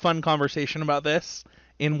a really fun conversation about this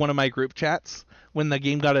in one of my group chats. When the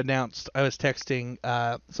game got announced, I was texting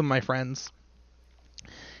some of my friends,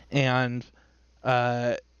 and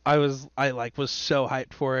I was so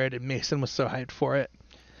hyped for it, and Mason was so hyped for it.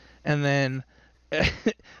 And then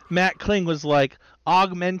Matt Kling was like,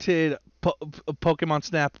 augmented Pokemon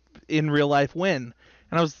Snap in real life when?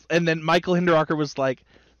 And then Michael Hinderaker was like,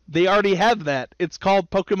 they already have that. It's called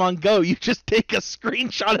Pokemon Go. You just take a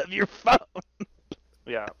screenshot of your phone.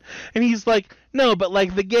 Yeah. And he's like, no, but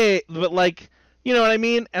like You know what I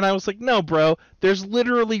mean? And I was like, no, bro. There's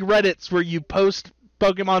literally Reddits where you post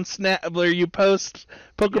Pokemon Snap, where you post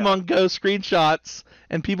Pokemon Go screenshots,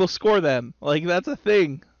 and people score them. Like, that's a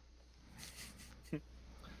thing.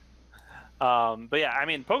 But yeah, I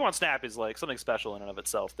mean, Pokemon Snap is like something special in and of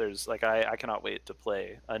itself. There's like, I cannot wait to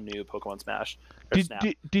play a new Pokemon Smash.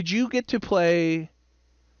 Did you get to play?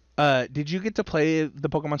 Did you get to play the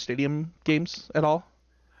Pokemon Stadium games at all?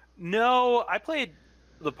 No, I played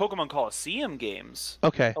the Pokemon Coliseum games.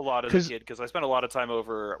 Okay. A lot as a kid because I spent a lot of time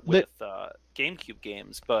over with GameCube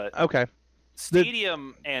games, but okay.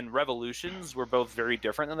 Stadium and Revolutions were both very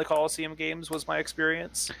different than the Coliseum games. Was my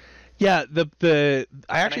experience. Yeah, I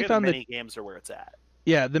actually found the mini games are where it's at.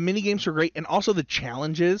 Yeah, the mini games were great, and also the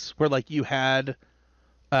challenges where like you had,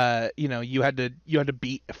 you had to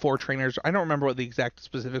beat 4 trainers. I don't remember what the exact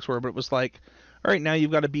specifics were, but it was like, all right, now you've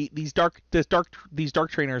got to beat these dark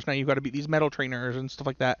trainers. Now you've got to beat these metal trainers and stuff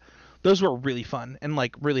like that. Those were really fun and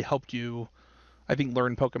like really helped you, I think,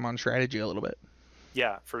 learn Pokemon strategy a little bit.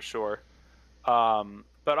 Yeah, for sure.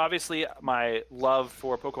 But obviously, my love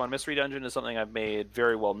for Pokemon Mystery Dungeon is something I've made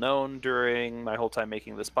very well known during my whole time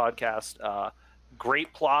making this podcast.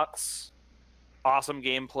 Great plots, awesome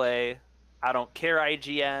gameplay. I don't care,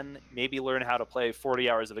 IGN. Maybe learn how to play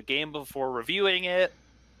 40 hours of a game before reviewing it.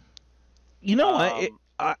 You know what?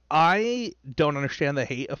 I don't understand the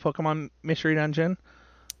hate of Pokemon Mystery Dungeon.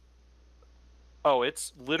 Oh,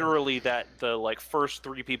 it's literally that the like first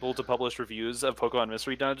 3 people to publish reviews of Pokemon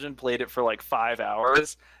Mystery Dungeon played it for like 5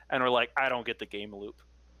 hours and were like, I don't get the game loop.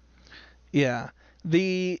 Yeah.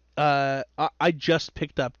 I just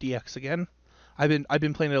picked up DX again. I've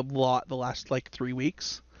been playing it a lot the last like 3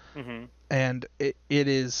 weeks. Mm-hmm. And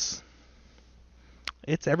it's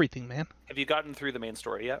everything, man. Have you gotten through the main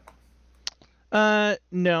story yet?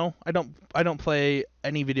 No. I don't play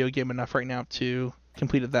any video game enough right now to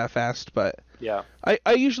complete it that fast, but yeah,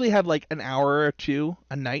 I usually have like an hour or 2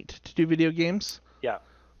 a night to do video games. Yeah.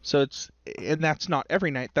 So and that's not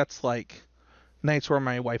every night. That's like nights where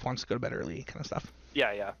my wife wants to go to bed early, kind of stuff.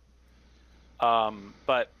 Yeah.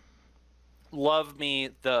 But love me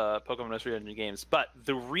the Pokemon Mystery Dungeon games, but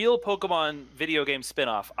the real Pokemon video game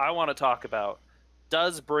spinoff I want to talk about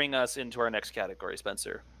does bring us into our next category,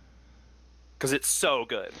 Spencer. Because it's so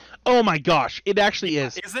good. Oh my gosh, it actually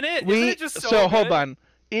is. Isn't it? Isn't it just so good? Hold on.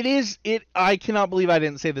 It is. I cannot believe I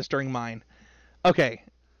didn't say this during mine. Okay,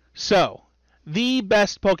 so the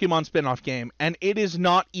best Pokemon spin-off game, and it is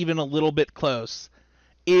not even a little bit close,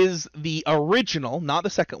 is the original, not the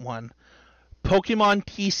second one, Pokemon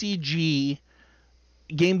TCG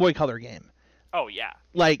Game Boy Color game. Oh yeah.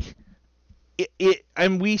 Like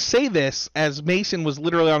and we say this as Mason was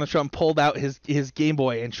literally on the show and pulled out his Game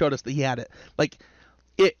Boy and showed us that he had it. Like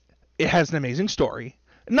it has an amazing story.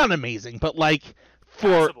 Not amazing, but like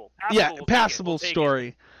passable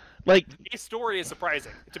story. Like the story is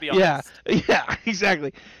surprising, to be honest. Yeah,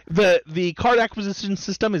 exactly. The card acquisition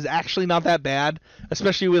system is actually not that bad,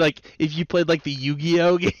 especially with like if you played like the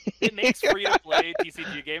Yu-Gi-Oh game. It makes free to play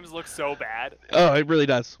TCG games look so bad. Oh, it really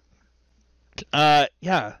does.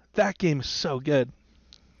 Yeah, that game is so good.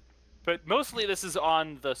 But mostly this is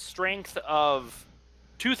on the strength of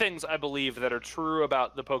 2 things I believe that are true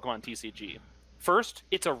about the Pokemon TCG. First,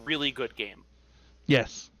 it's a really good game.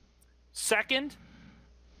 Yes. Second,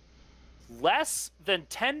 less than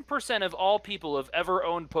 10% of all people who have ever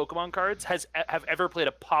owned Pokemon cards have ever played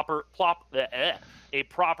a proper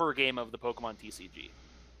game of the Pokemon TCG.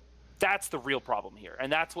 That's the real problem here,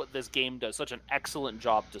 and that's what this game does such an excellent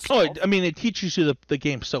job to solve. Oh, I mean, it teaches you the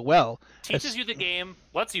game so well. Teaches you the game,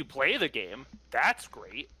 lets you play the game. That's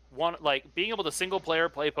great. Being able to single player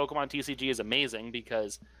play Pokemon TCG is amazing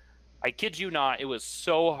because I kid you not, it was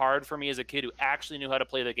so hard for me as a kid who actually knew how to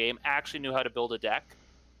play the game, actually knew how to build a deck,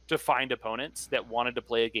 to find opponents that wanted to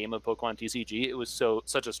play a game of Pokemon TCG. It was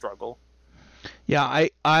such a struggle. Yeah,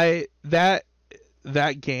 that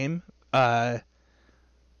game.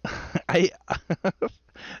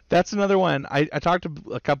 That's another one. I talked to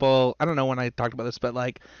a couple. I don't know when I talked about this, but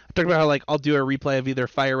like I talked about how like I'll do a replay of either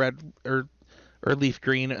Fire Red or Leaf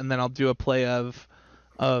Green, and then I'll do a play of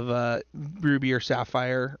Ruby or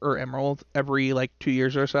Sapphire or Emerald every like 2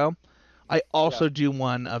 years or so. I also do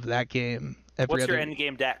one of that game every What's other your end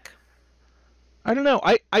game deck? I don't know.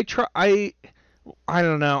 I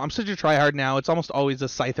don't know. I'm such a tryhard now. It's almost always a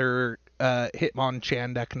Scyther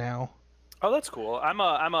Hitmonchan deck now. Oh, that's cool. I'm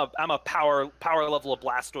a power level of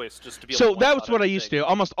Blastoise just to be. So that was what I used to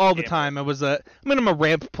almost all the time. I'm a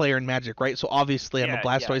ramp player in Magic, right? So obviously I'm a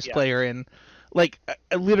Blastoise player, and like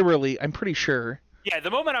literally, I'm pretty sure. Yeah,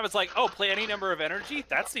 the moment I was like, oh, play any number of energy,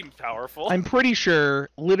 that seemed powerful. I'm pretty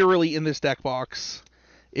sure, literally in this deck box,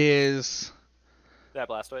 is That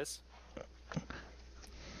Blastoise.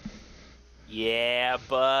 Yeah,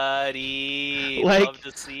 buddy. Like- Love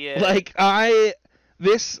to see it. Like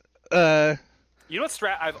this You know what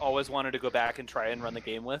strat I've always wanted to go back and try and run the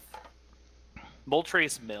game with?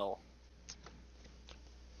 Moltres Mill.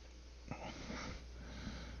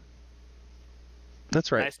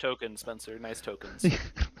 that's right. Nice tokens, Spencer. Nice tokens.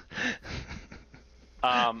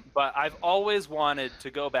 But I've always wanted to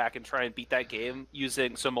go back and try and beat that game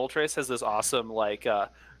using. So Moltres has this awesome mill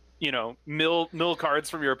cards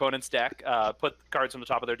from your opponent's deck. Put cards from the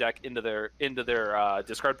top of their deck into their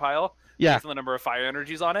discard pile. Yeah. Based on the number of fire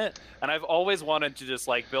energies on it, and I've always wanted to just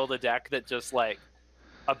like build a deck that just like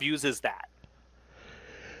abuses that.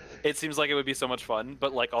 It seems like it would be so much fun,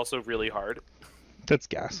 but like also really hard. That's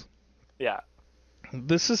gas. Yeah.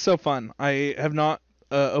 This is so fun. I have not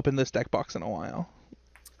opened this deck box in a while.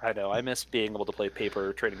 I know. I miss being able to play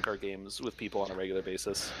paper trading card games with people on a regular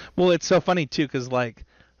basis. Well, it's so funny too, because I'm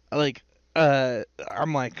like,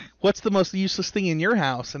 what's the most useless thing in your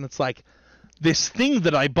house? And it's like, this thing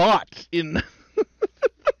that I bought in.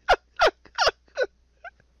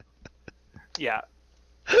 Yeah.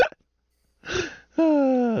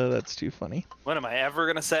 That's too funny. When am I ever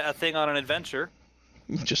gonna set a thing on an adventure?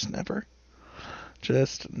 Just never.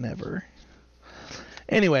 Just never.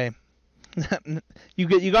 Anyway,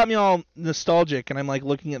 you got me all nostalgic, and I'm like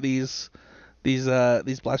looking at these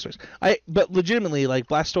Blastoise. But legitimately, like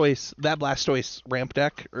that Blastoise ramp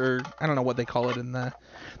deck, or I don't know what they call it in the.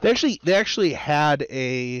 They actually had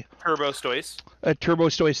a Turbo Stoice. Turbo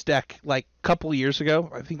Stoice deck like a couple years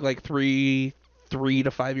ago. I think like 3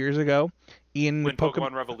 to 5 years ago. In When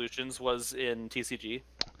Pokemon Revolutions was in TCG.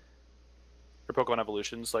 Or Pokemon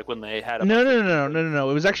Evolutions, like when they had. No.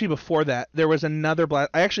 It was actually before that. There was another I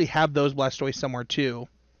actually have those Blastoise somewhere too.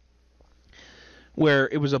 Where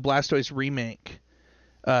it was a Blastoise remake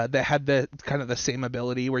that had the kind of the same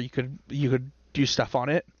ability where you could do stuff on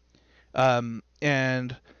it, and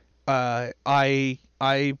I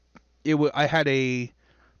had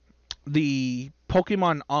the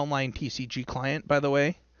Pokemon Online TCG client, by the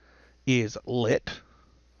way, is lit,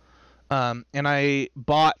 and I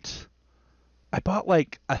bought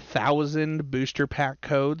like 1,000 booster pack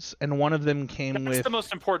codes, and one of them came with. That's the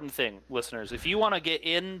most important thing, listeners. If you want to get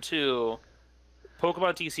into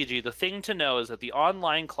Pokemon TCG, the thing to know is that the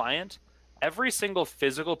online client, every single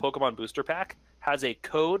physical Pokemon booster pack has a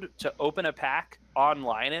code to open a pack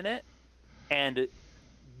online in it, and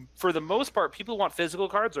for the most part, people who want physical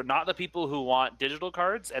cards are not the people who want digital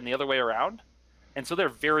cards, and the other way around, and so they're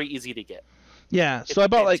very easy to get. Yeah, It's so I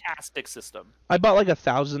bought a fantastic system. I bought like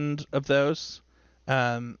 1,000 of those,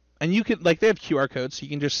 and you can they have QR codes, so you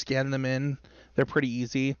can just scan them in. They're pretty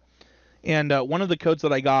easy, and one of the codes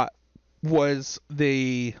that I got was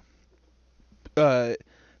the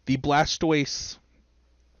Blastoise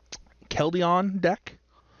Keldeo deck.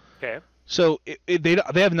 Okay. So they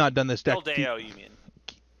have not done this deck. Keldeo, you mean?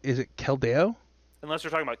 Is it Keldeo? Unless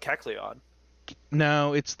you're talking about Kecleon.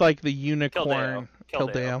 No, it's like the unicorn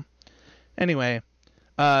Keldeo. Anyway,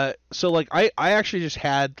 so like I actually just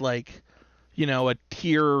had like, a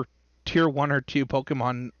tier 1 or 2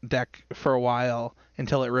 Pokemon deck for a while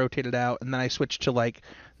until it rotated out, and then I switched to like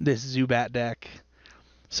this Zubat deck.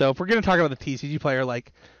 So if we're gonna talk about the TCG player,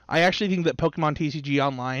 like I actually think that Pokemon TCG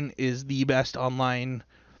Online is the best online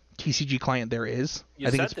TCG client there is. You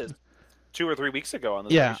I think said this 2 or 3 weeks ago on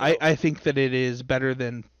the yeah, show. I think that it is better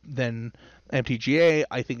than MTGA.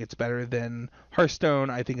 I think it's better than Hearthstone.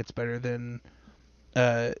 I think it's better than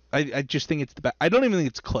I just think it's the best. I don't even think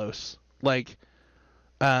it's close. Like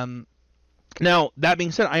now that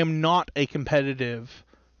being said, I am not a competitive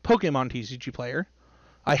Pokemon TCG player.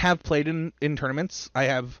 I have played in tournaments. I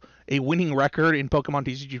have a winning record in Pokemon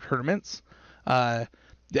TCG tournaments.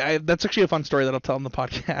 That's actually a fun story that I'll tell on the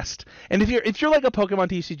podcast. And if you're like a Pokemon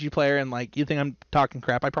TCG player and like you think I'm talking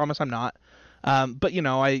crap, I promise I'm not. But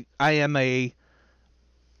I am a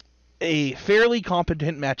fairly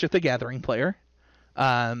competent Magic the Gathering player.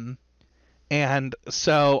 And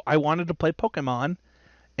so I wanted to play Pokemon,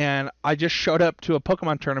 and I just showed up to a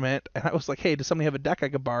Pokemon tournament, and I was like, hey, does somebody have a deck I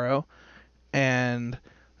could borrow? And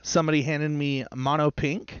somebody handed me Mono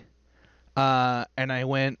Pink, and I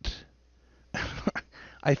went.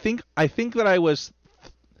 I think that I was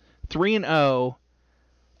 3-0.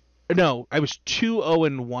 No, I was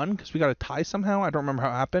 2-0-1 because we got a tie somehow. I don't remember how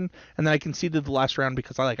it happened, and then I conceded the last round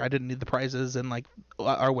because I didn't need the prizes, and like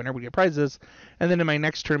our winner would get prizes. And then in my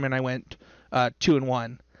next tournament, I went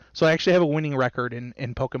 2-1. So I actually have a winning record in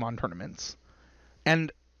Pokemon tournaments,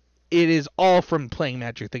 and it is all from playing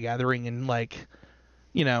Magic the Gathering and like.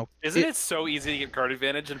 Isn't it so easy to get card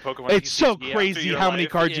advantage in Pokemon? It's so crazy how many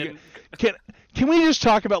cards you get. Can we just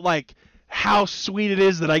talk about like how sweet it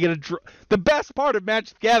is that I get to the best part of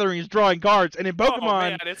Magic the Gathering is drawing cards, and in Pokemon,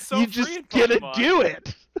 man, it's so you free just in get to Pokemon. do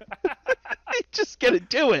it. You just get to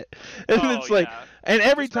do it, and it's like, yeah. and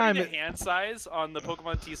every Just studying time, the hand size on the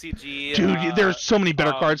Pokemon TCG. dude, there's so many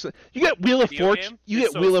better cards. You get Wheel of video Fortune. game You is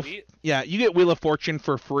get so Wheel of sweet. you get Wheel of Fortune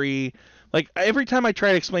for free. Like every time I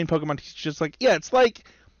try to explain Pokemon, it's just like, yeah, it's like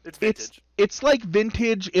It's vintage. it's like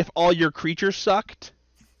vintage if all your creatures sucked.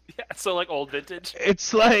 Yeah, so like old vintage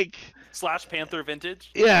It's like, / Panther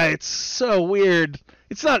vintage. yeah, it's so weird.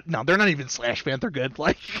 It's not. No, they're not even Slash Panther good.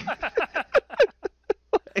 Like,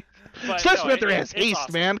 But Slash no, Panther it- has it's haste,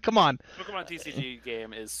 awesome. man. Come on. Pokemon TCG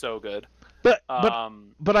game is so good. But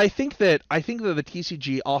I think that the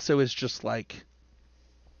TCG also is just like,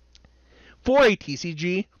 for a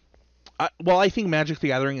TCG. I think Magic the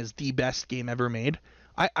Gathering is the best game ever made.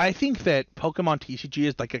 I think that Pokemon TCG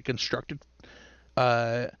is like a constructed.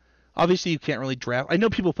 Obviously, you can't really draft. I know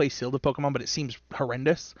people play Sealed of Pokemon, but it seems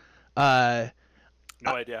horrendous. No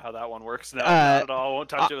idea how that one works. No, not at all. Won't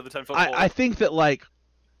touch it with a 10-foot pole. I think that like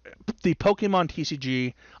the Pokemon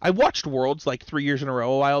TCG. I watched Worlds like 3 years in a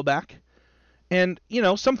row a while back, and you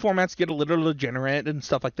know some formats get a little degenerate and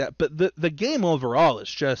stuff like that. But the game overall is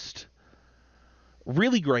just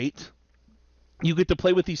really great. You get to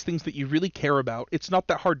play with these things that you really care about. It's not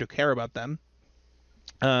that hard to care about them.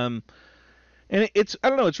 And it's I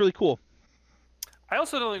don't know. It's really cool. I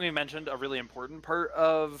also don't think we mentioned a really important part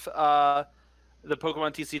of the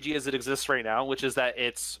Pokemon TCG as it exists right now, which is that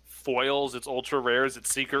its foils, its ultra rares,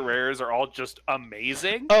 its secret rares are all just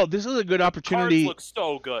amazing. Oh, this is a good opportunity. Cards look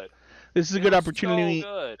so good. This is a They good look opportunity. So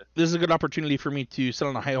good. This is a good opportunity for me to sit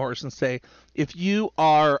on a high horse and say, if you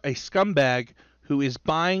are a scumbag who is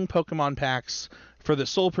buying Pokemon packs for the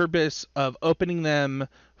sole purpose of opening them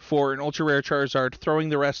for an ultra rare Charizard, throwing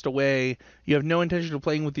the rest away, you have no intention of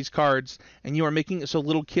playing with these cards, and you are making it so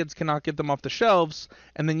little kids cannot get them off the shelves,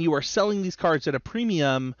 and then you are selling these cards at a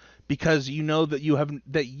premium because you know that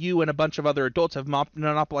you and a bunch of other adults have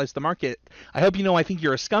monopolized the market. I hope you know I think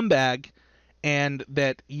you're a scumbag, and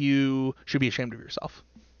that you should be ashamed of yourself.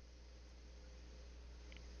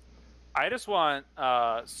 I just want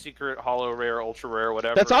secret, holo rare, ultra rare,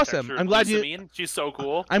 whatever. That's awesome. texture I'm glad you- Glutamine. She's so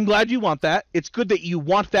cool. I'm glad you want that. It's good that you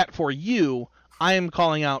want that for you. I am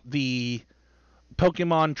calling out the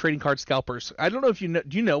Pokemon trading card scalpers. I don't know if you know.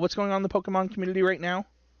 Do you know what's going on in the Pokemon community right now?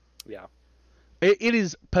 Yeah. It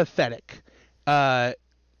is pathetic.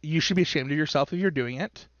 You should be ashamed of yourself if you're doing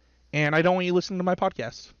it. And I don't want you listening to my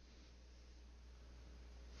podcast.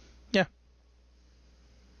 Yeah.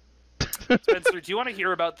 Spencer, do you want to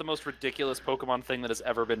hear about the most ridiculous Pokemon thing that has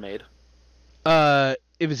ever been made?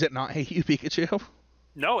 Is it not Hey You Pikachu?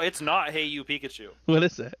 No, it's not Hey You Pikachu. What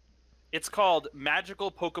is it? It's called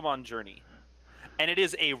Magical Pokemon Journey. And it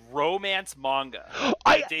is a romance manga.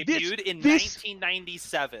 It debuted in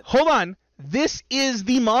 1997. Hold on. This is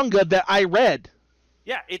the manga that I read.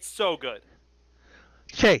 Yeah, it's so good.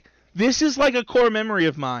 Okay, this is like a core memory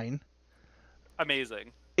of mine.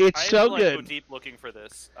 Amazing. It's I so didn't, good. Go deep looking for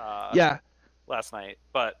this. Yeah. Last night,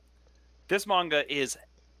 but this manga is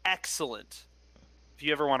excellent. If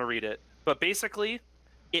you ever want to read it, but basically,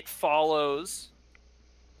 it follows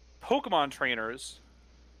Pokemon trainers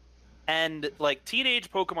and like teenage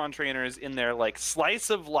Pokemon trainers in their like slice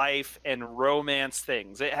of life and romance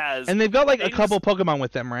things. It has, And they've got like things... a couple Pokemon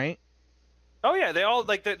with them, right? Oh yeah, they all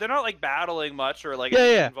like they're not like battling much or like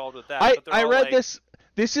Yeah. involved with that. I but they're all, read like... this.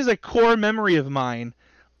 This is a core memory of mine.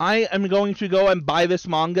 I am going to go and buy this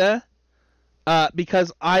manga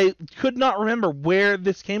because I could not remember where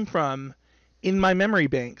this came from in my memory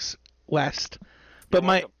banks, West. But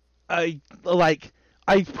I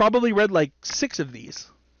probably read like 6 of these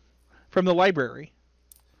from the library.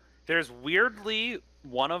 There's weirdly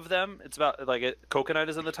one of them. It's about like Coconut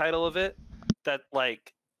is in the title of it. That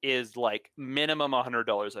like is like minimum $100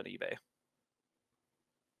 on eBay.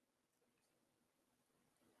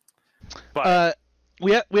 But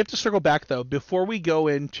we have to circle back though before we go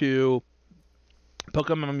into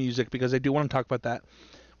Pokemon music because I do want to talk about that.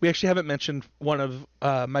 We actually haven't mentioned one of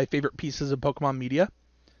my favorite pieces of Pokemon media,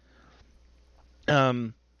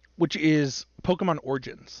 which is Pokemon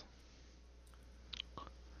Origins.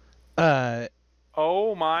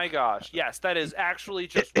 oh my gosh, yes, that is actually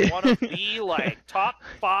just one of the like top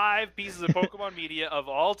 5 pieces of Pokemon media of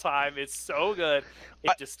all time. It's so good.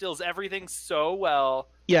 It distills everything so well.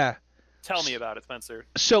 Yeah. Tell me about it, Spencer.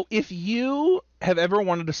 So if you have ever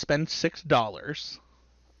wanted to spend $6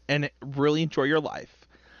 and really enjoy your life,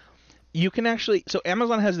 you can actually... So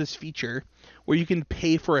Amazon has this feature where you can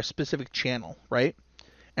pay for a specific channel, right?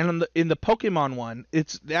 And in the Pokemon one,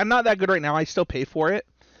 it's not that good right now. I still pay for it.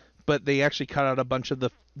 but they actually cut out a bunch of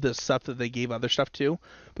the stuff that they gave other stuff to.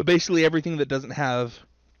 But basically everything that doesn't have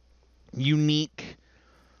unique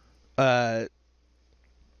other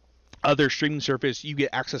streaming service, you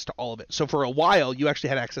get access to all of it. So for a while, you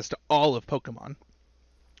actually had access to all of Pokemon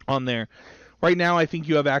on there. Right now, I think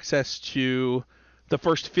you have access to the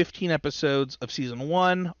first 15 episodes of Season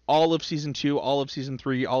 1, all of Season 2, all of Season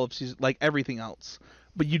 3, all of Season... like, everything else.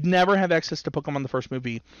 But you'd never have access to Pokemon the first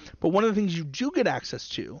movie. But one of the things you do get access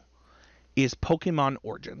to is Pokemon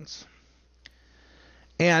Origins.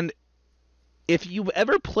 And if you've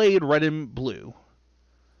ever played Red and Blue,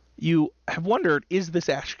 you have wondered, is this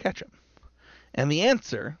Ash Ketchum? And the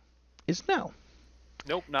answer is no.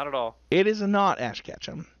 Nope, not at all. It is not Ash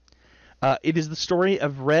Ketchum. It is the story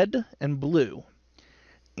of Red and Blue.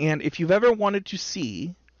 And if you've ever wanted to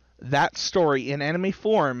see that story in anime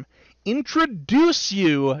form introduce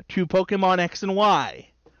you to Pokemon X and Y,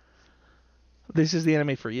 this is the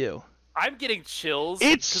anime for you. I'm getting chills.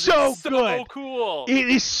 It's so good. So cool. It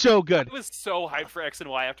is so good. I was so hyped for X and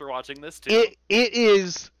Y after watching this too. It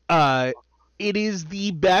is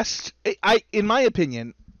the best. In my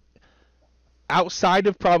opinion, outside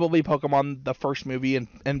of probably Pokemon the first movie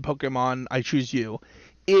and Pokemon I Choose You,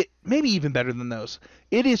 it maybe even better than those.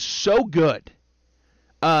 It is so good.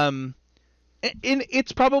 And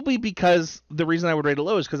it's probably because the reason I would rate it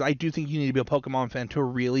low is because I do think you need to be a Pokemon fan to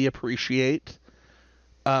really appreciate.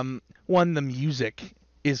 One, the music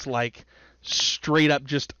is like straight up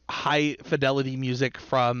just high fidelity music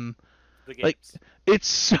from the games. Like, it's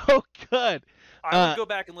so good. I would go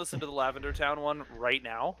back and listen to the Lavender Town one right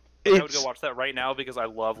now. I would go watch that right now because I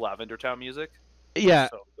love Lavender Town music. Yeah,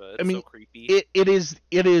 it's so good. I mean, so creepy. It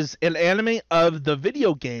is an anime of the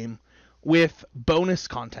video game with bonus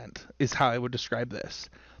content is how I would describe this.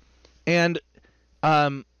 And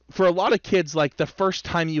for a lot of kids, like the first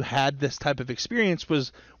time you had this type of experience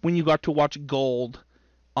was when you got to watch Gold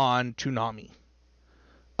on Toonami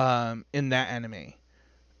in that anime.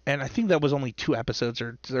 And I think that was only 2 episodes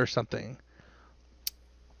or something.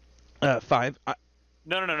 5.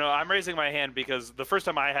 No. I'm raising my hand because the first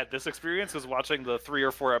time I had this experience was watching the 3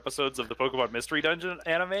 or 4 episodes of the Pokemon Mystery Dungeon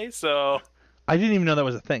anime. So I didn't even know that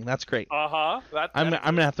was a thing. That's great. I'm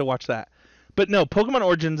gonna have to watch that. But no, Pokemon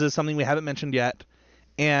Origins is something we haven't mentioned yet.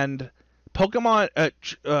 And Pokemon,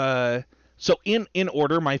 so in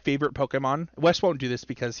order, my favorite Pokemon, Wes won't do this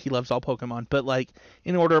because he loves all Pokemon, but like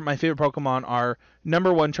in order, my favorite Pokemon are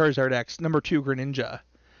number 1 Charizard X, number 2 Greninja,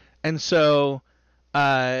 and so,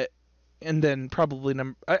 and then probably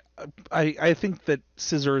I think that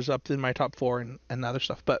Scizor is up in my top 4 and other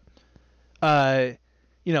stuff, but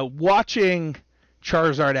watching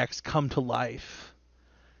Charizard X come to life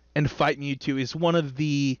and fight Mewtwo is one of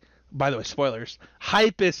the, by the way, spoilers,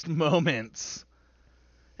 hypest moments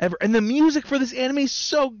ever. And the music for this anime is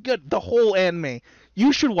so good. The whole anime.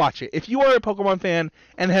 You should watch it. If you are a Pokemon fan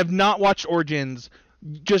and have not watched Origins,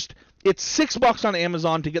 it's $6 on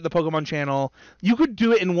Amazon to get the Pokemon channel. You could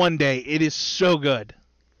do it in one day. It is so good.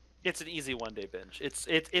 It's an easy one-day binge. It's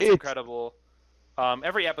incredible.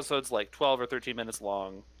 Every episode's like 12 or 13 minutes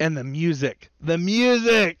long. And the music.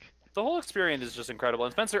 The whole experience is just incredible.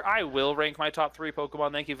 And Spencer, I will rank my top 3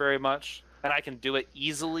 Pokemon. Thank you very much. And I can do it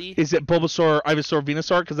easily. Is it Bulbasaur, Ivysaur,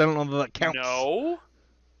 Venusaur? Because I don't know that counts. No.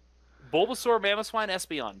 Bulbasaur, Mamoswine,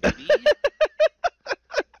 Espeon, baby.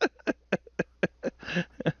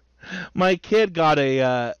 My kid got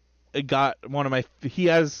one of my he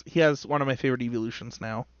has one of my favorite evolutions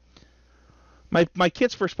now. My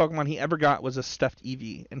kid's first Pokemon he ever got was a stuffed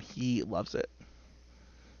Eevee, and he loves it.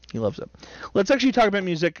 Let's actually talk about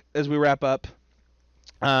music as we wrap up.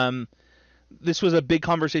 This was a big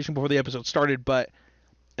conversation before the episode started, but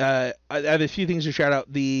I have a few things to shout out.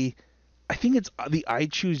 I think it's the I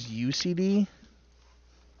Choose You CD.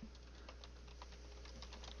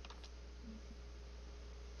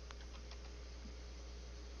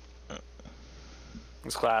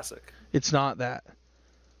 It's classic. It's not that.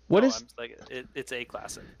 It's a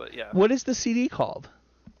classic, but yeah. What is the CD called?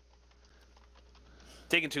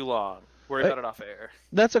 Taking too long. Worry about it off air.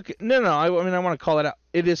 That's okay. No. I want to call it out.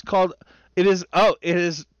 It is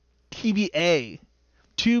TBA.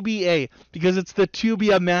 2BA, because it's the To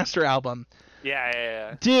Be a Master album.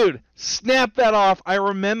 Yeah. Dude, snap that off. I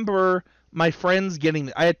remember my friends getting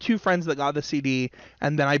it. I had 2 friends that got the CD,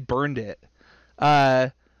 and then I burned it.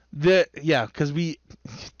 Because you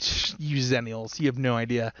Zennials, you have no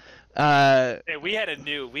idea. We had a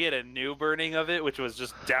new burning of it, which was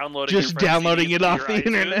just downloading it off the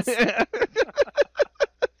internet.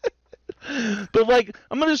 But like,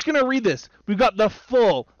 I'm just gonna read this. We've got the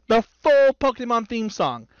full Pokemon theme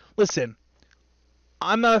song. Listen,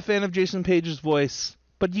 I'm not a fan of Jason Page's voice.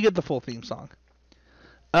 but you get the full theme song.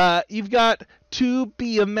 You've got To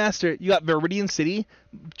Be a Master. You got Viridian City.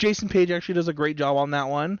 Jason Page actually does a great job on that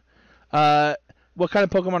one. What kind of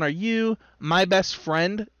Pokemon are you? My Best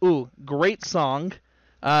Friend. Ooh, great song.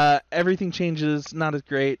 Everything Changes, not as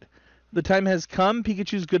great. The Time Has Come.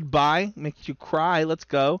 Pikachu's Goodbye. Makes you cry. Let's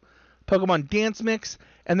go. Pokemon Dance Mix.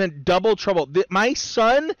 And then Double Trouble. My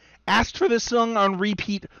son asked for this song on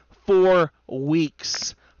repeat for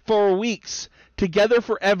weeks. For weeks. Together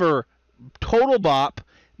Forever. Total bop.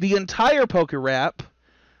 The entire Pokerap.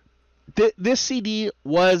 This CD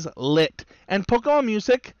was lit. And Pokemon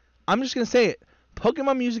music, I'm just going to say it.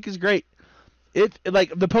 Pokemon music is great.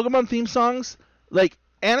 Like, the Pokemon theme songs, like,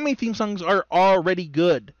 anime theme songs are already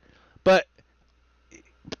good. But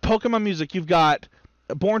Pokemon music, you've got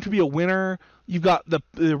Born to Be a Winner. You've got the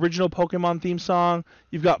original Pokemon theme song.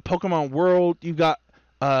 You've got Pokemon World. You've got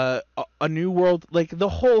a New World. Like, the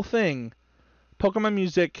whole thing. Pokemon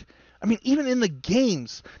music... I mean, even in the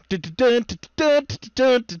games,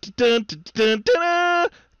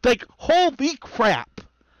 like, holy crap.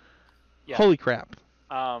 Yeah. Holy crap.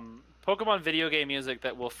 Pokemon video game music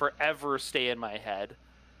that will forever stay in my head.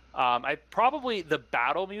 The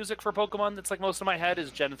battle music for Pokemon that's like most of my head is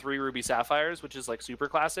Gen 3 Ruby Sapphires, which is like super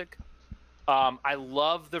classic. I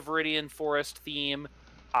love the Viridian Forest theme.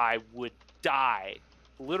 I would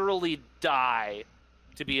literally die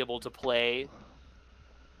to be able to play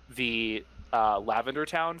the Lavender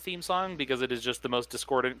Town theme song because it is just the most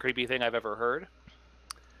discordant, creepy thing I've ever heard.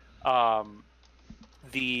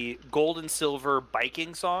 The Gold and Silver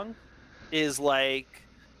biking song is like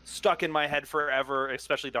stuck in my head forever,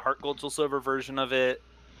 especially the Heart Gold Soul Silver version of it.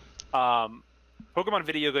 Pokemon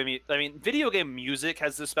video game music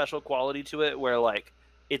has this special quality to it where like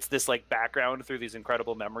it's this like background through these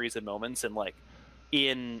incredible memories and moments, and like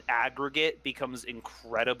in aggregate becomes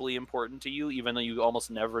incredibly important to you, even though you almost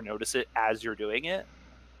never notice it as you're doing it.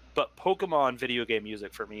 But Pokemon video game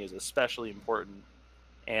music for me is especially important,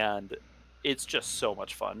 and it's just so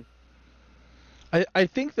much fun. I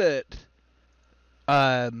think that,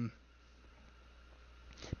 man,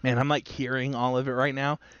 I'm like hearing all of it right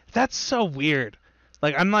now. That's so weird.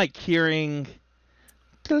 Like, I'm like hearing...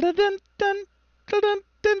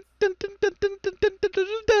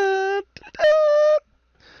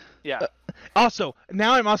 Yeah. Also,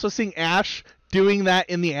 now I'm also seeing Ash doing that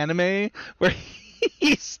in the anime where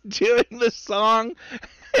he's doing the song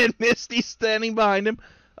and Misty's standing behind him.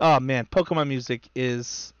 Oh man, Pokemon music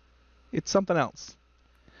it's something else.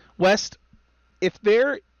 West, if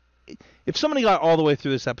somebody got all the way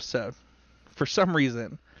through this episode for some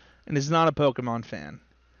reason and is not a Pokemon fan,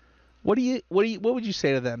 what would you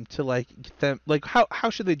say to them to like get them, like how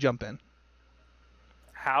should they jump in?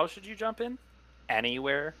 How should you jump in?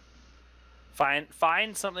 Anywhere.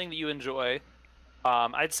 Find something that you enjoy.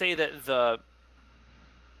 I'd say that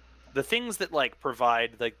the things that like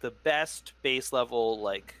provide like the best base level,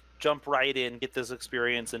 like jump right in, get this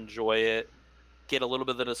experience, enjoy it, get a little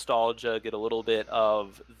bit of the nostalgia, get a little bit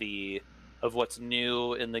of what's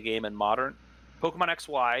new in the game and modern. Pokemon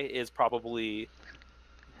XY is probably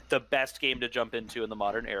the best game to jump into in the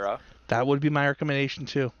modern era. That would be my recommendation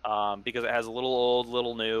too. Because it has a little old,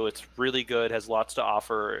 little new. It's really good. Has lots to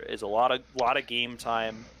offer. Is a lot of game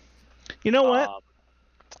time. You know what?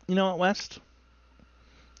 West?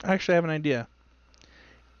 I actually have an idea.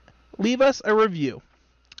 Leave us a review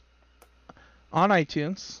on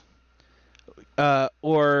iTunes,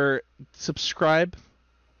 or subscribe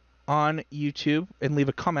on YouTube and leave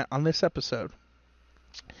a comment on this episode.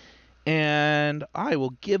 And I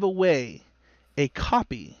will give away a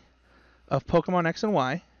copy of Pokemon X and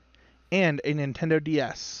Y and a Nintendo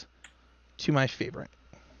DS to my favorite.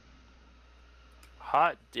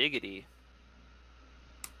 Hot diggity.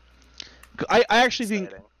 I actually think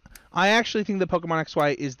that Pokemon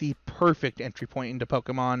XY is the perfect entry point into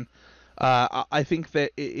Pokemon. I think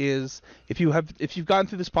that it is, if you've gotten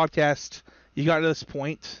through this podcast, you got to this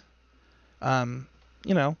point, leave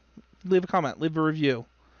a comment, leave a review.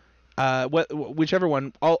 Whichever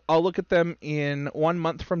one. I'll look at them in 1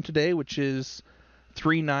 month from today, which is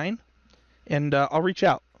 3/9, and I'll reach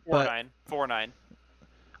out. 4/9.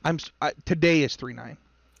 Today is 3/9.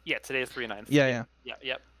 Yeah, today is 3/9. Yeah.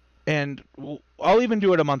 Yep. And I'll even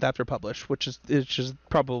do it a month after publish, which is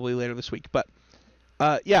probably later this week. But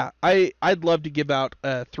I'd love to give out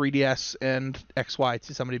 3DS and XY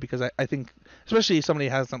to somebody, because I think, especially if somebody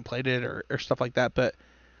hasn't played it or stuff like that. But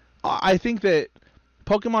I think that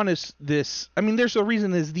Pokemon is this. I mean, there's a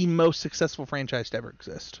reason it's the most successful franchise to ever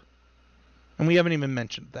exist, and we haven't even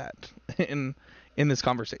mentioned that in this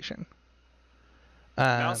conversation.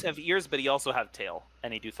 Mouse have ears, but he also have tail,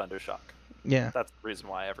 and he do Thundershock. Yeah. That's the reason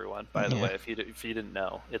why, everyone. By the Yeah. way, if you didn't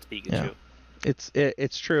know, it's Pikachu. Yeah.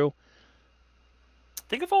 It's true.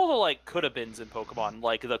 Think of all the like could have beens in Pokemon.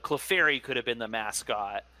 Like the Clefairy could have been the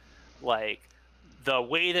mascot. Like the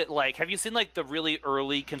way that like have you seen like the really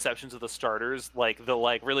early conceptions of the starters? Like the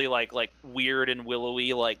like really like weird and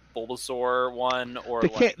willowy like Bulbasaur one or The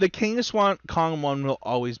Kangaskhan Kong one will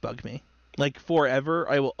always bug me. Like forever,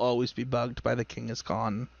 I will always be bugged by the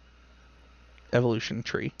Kangaskhan evolution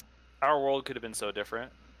tree. Our world could have been so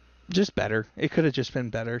different. Just better. It could have just been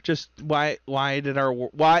better. Just why does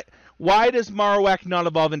Marowak not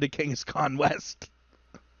evolve into Kangaskhan West?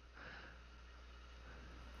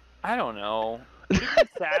 I don't know. It'd be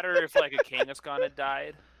sadder if like a Kangaskhan had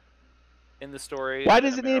died in the story. Why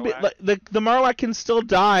does it need to be like the Marowak can still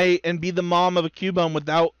die and be the mom of a Cubone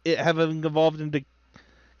without it having evolved into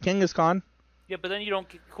Kangaskhan? Yeah, but then you don't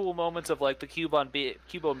get cool moments of like the Cubone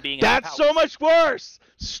being. That's so much worse.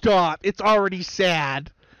 Stop. It's already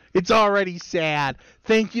sad. It's already sad.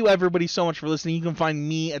 Thank you, everybody, so much for listening. You can find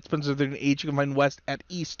me at Spencer38. You can find West at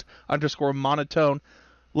East_monotone.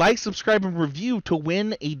 Like, subscribe, and review to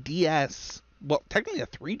win a DS. Well, technically a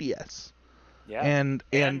 3DS. Yeah. And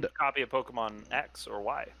a copy of Pokemon X or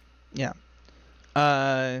Y. Yeah.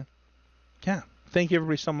 Yeah. Thank you,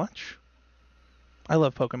 everybody, so much. I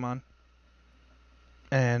love Pokemon.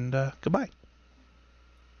 And goodbye.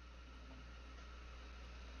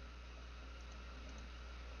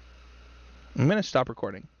 I'm going to stop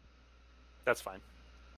recording. That's fine.